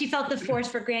 But she felt the force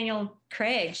for Daniel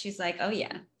Craig. She's like, oh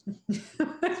yeah.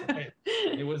 Right.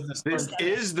 It was this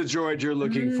is the droid you're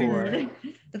looking for.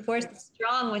 The force is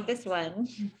strong with this one.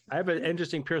 I have an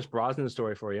interesting Pierce Brosnan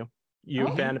story for you. You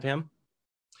a fan of him?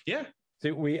 Yeah.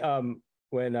 So we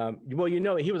when well, you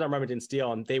know, he was on Remington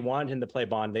Steele and they wanted him to play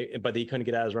Bond, but he couldn't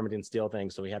get out of his Remington Steele thing,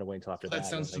 so he had to wait until after that. That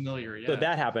sounds familiar. Yeah. So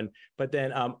that happened, but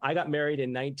then I got married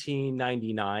in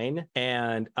 1999,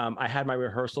 and I had my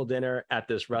rehearsal dinner at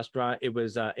this restaurant. It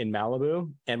was in Malibu,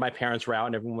 and my parents were out,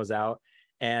 and everyone was out,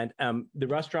 and the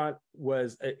restaurant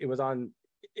was in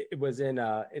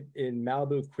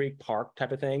Malibu Creek Park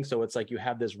type of thing. So it's like you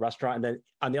have this restaurant, and then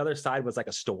on the other side was like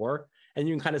a store, and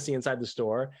you can kind of see inside the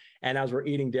store. And as we're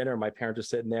eating dinner, my parents are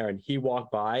sitting there, and he walked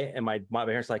by, and my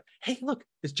parents were like, "Hey, look,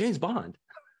 it's James Bond."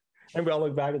 And we all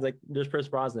look back, it's like, there's Pierce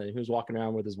Brosnan, who was walking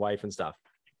around with his wife and stuff.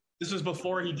 This was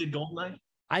before he did Goldeneye?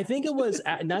 I think it was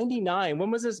at 99.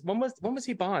 When was this? When was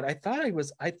he Bond? I thought he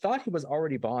was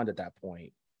already Bond at that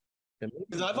point.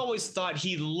 Because I've always thought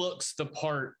he looks the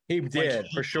part. He did,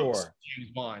 for sure.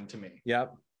 James Bond to me.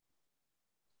 Yep.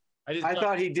 I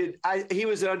thought he did. He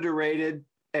was underrated,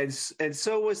 and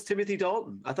so was Timothy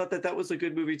Dalton. I thought that was a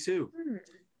good movie too.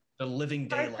 The Living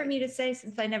Daylight. Hard for me to say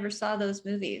since I never saw those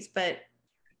movies, but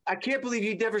I can't believe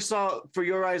you never saw For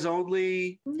Your Eyes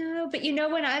Only. No, but you know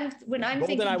when I'm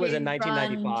thinking Goldeneye was in James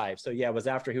 1995, Bond, so yeah, it was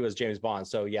after he was James Bond.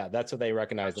 So yeah, that's what they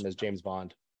recognized him as, James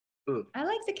Bond. I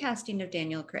like the casting of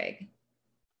Daniel Craig.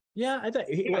 Yeah, I thought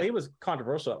he was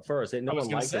controversial at first. No one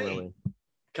liked him really.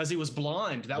 Because he was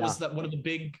blonde. That was one of the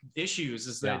big issues,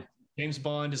 is that James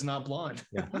Bond is not blonde.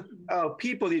 Yeah. Oh,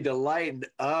 people need to lighten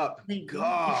up.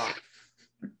 God.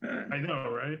 I know,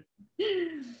 right?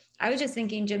 I was just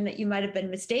thinking, Jim, that you might have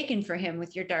been mistaken for him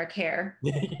with your dark hair.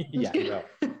 Yeah, no.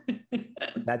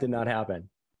 That did not happen.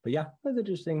 But yeah, that was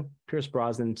interesting. Pierce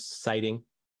Brosnan sighting.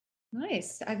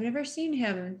 Nice. I've never seen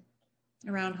him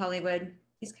around Hollywood.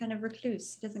 He's kind of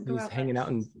recluse. He doesn't go out. He's hanging out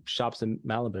in shops in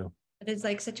Malibu. It is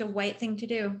like such a white thing to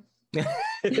do.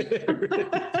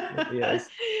 Yes.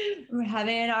 We're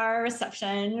having our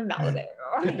reception in Malibu.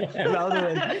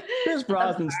 Malibu, and Pierce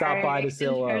Brosnan stopped by to say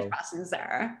hello. Pierce Brosnan's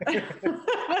there.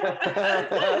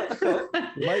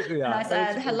 And I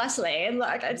said, "Hey, Leslie,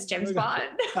 look, it's James Bond."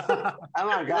 Oh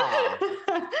my God.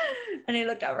 And he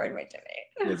looked over and went to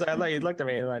me. He looked at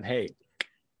me and went, "Hey,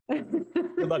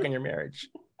 good luck in your marriage."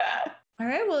 All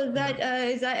right. Well,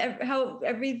 is that how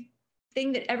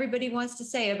everything that everybody wants to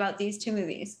say about these two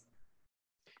movies?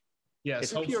 Yes.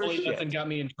 It's hopefully nothing got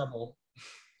me in trouble.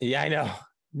 Yeah, I know.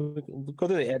 Go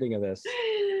through the editing of this.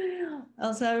 I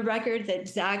also have a record that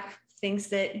Zach thinks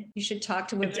that you should talk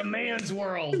to women. It's a man's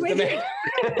world.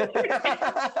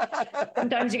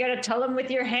 Sometimes you got to tell them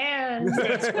with your hands.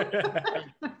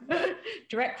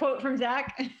 Direct quote from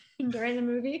Zach during the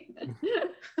movie.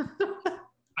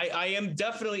 I am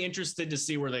definitely interested to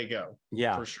see where they go.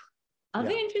 Yeah, for sure. I'll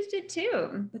be interested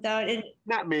too. Without it,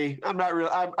 not me. I'm not real.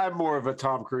 I'm more of a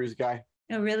Tom Cruise guy.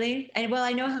 Oh, really? And well,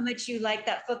 I know how much you like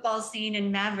that football scene in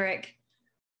Maverick.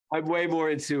 I'm way more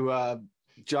into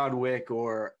John Wick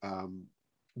or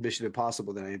Mission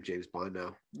Impossible than I am James Bond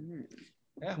now.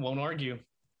 Yeah, won't argue.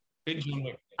 Big John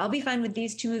Wick. I'll be fine with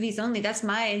these two movies only. That's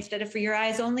instead of For Your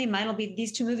Eyes Only, mine will be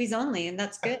these two movies only, and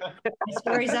that's good. The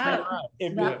story's out.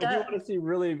 If you want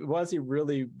to see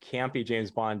really campy James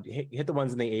Bond, hit the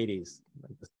ones in the 80s.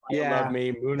 Like Love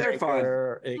Me,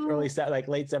 Moonraker,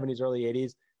 late 70s, early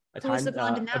 80s.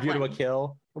 A View to a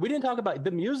Kill. We didn't talk about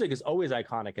the music is always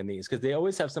iconic in these because they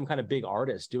always have some kind of big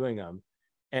artist doing them,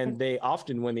 and they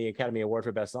often win the Academy Award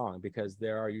for Best Song because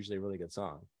there are usually really good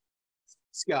songs.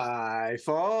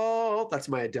 Skyfall. That's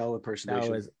my Adele impersonation.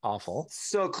 That was awful.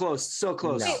 So close, so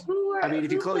close. No. Wait,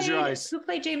 if you close your eyes. Who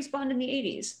played James Bond in the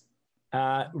 80s?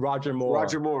 Roger Moore.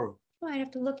 Roger Moore. Oh, I'd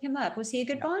have to look him up. Was he a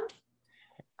good Bond?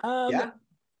 Yeah.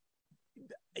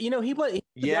 You know, he was.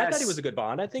 Yes. I thought he was a good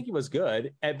Bond. I think he was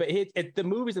good, but the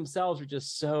movies themselves were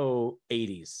just so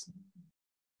 80s.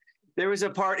 There's a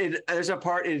part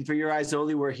in For Your Eyes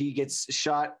Only where he gets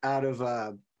shot out of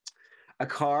a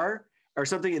car or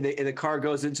something, and the car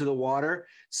goes into the water.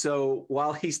 So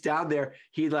while he's down there,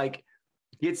 he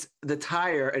gets the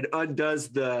tire and undoes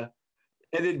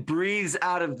and then breathes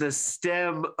out of the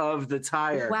stem of the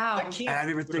tire. Wow. I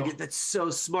remember thinking that's so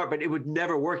smart, but it would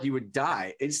never work. You would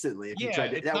die instantly if you tried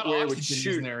to. That way it would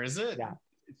shoot. In there, is it? Yeah.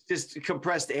 It's just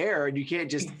compressed air, and you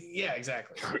can't just. Yeah,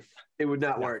 exactly. It would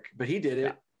not work, but he did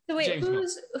it. So wait,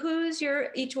 who's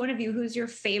your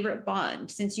favorite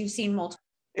Bond since you've seen multiple?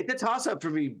 It's a toss-up for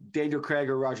me, Daniel Craig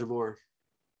or Roger Moore.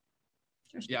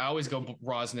 Yeah, I always go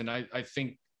Brosnan. I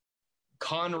think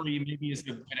Connery maybe is a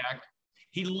good actor.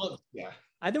 He looked, yeah.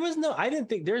 I didn't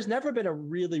think there's never been a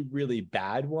really, really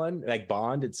bad one, like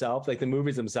Bond itself. Like the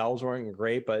movies themselves weren't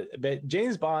great, but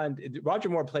James Bond, Roger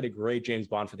Moore played a great James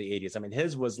Bond for the 80s. I mean,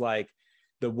 his was like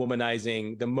the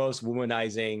most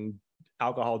womanizing,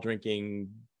 alcohol drinking,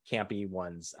 campy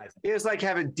ones. It was like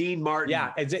having Dean Martin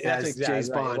that's exactly James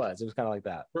right. Bond. It was kind of like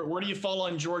that. Where do you fall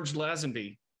on George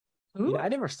Lazenby? I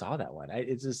never saw that one.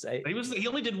 He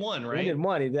only did one, right? He did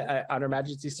one. He did, on Her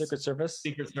Majesty's Secret Service.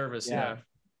 Secret Service, yeah.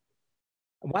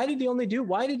 Why did he only do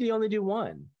one?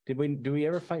 Do we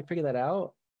ever figure that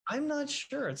out? I'm not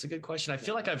sure. It's a good question. I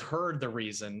feel like I've heard the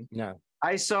reason. No.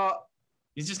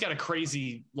 He's just got a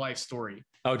crazy life story.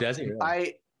 Oh, does he?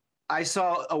 Really? I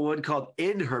saw a one called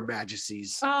In Her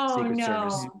Majesty's Secret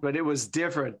Service, but it was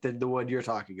different than the one you're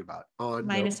talking about.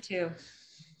 -2.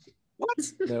 What?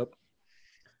 Nope.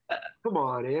 Come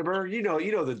on, Amber. You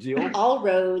know the deal. All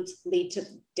roads lead to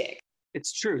Dick.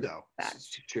 It's true, though. Fact. It's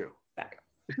true. Fact.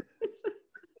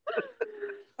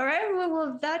 All right.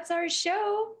 Well, that's our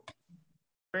show.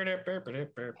 Yeah,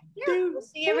 we'll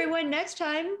see everyone next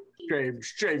time.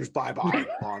 James, bye-bye.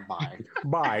 Bye.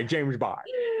 Bye, James, bye.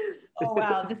 Oh,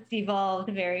 wow. This evolved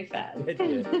very fast. It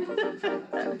did.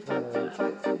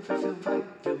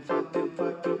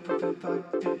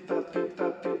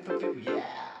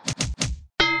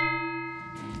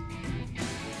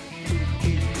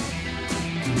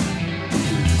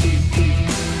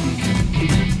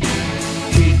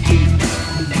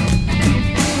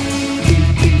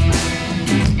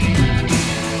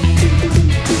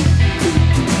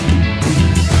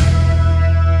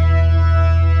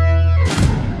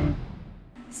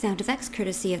 Sound effects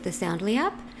courtesy of the Soundly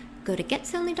app. Go to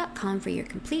getsoundly.com for your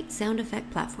complete sound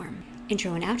effect platform.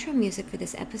 Intro and outro music for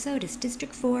this episode is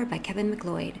District 4 by Kevin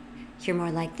MacLeod. Hear more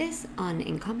like this on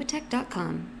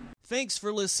incompetech.com. Thanks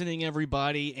for listening,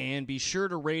 everybody, and be sure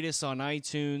to rate us on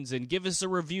iTunes and give us a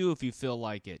review if you feel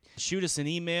like it. Shoot us an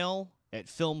email at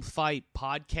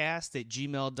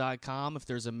filmfightpodcast@gmail.com if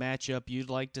there's a matchup you'd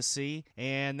like to see.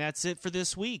 And that's it for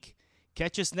this week.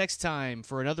 Catch us next time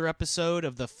for another episode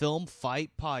of the Film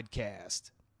Fight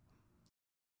Podcast.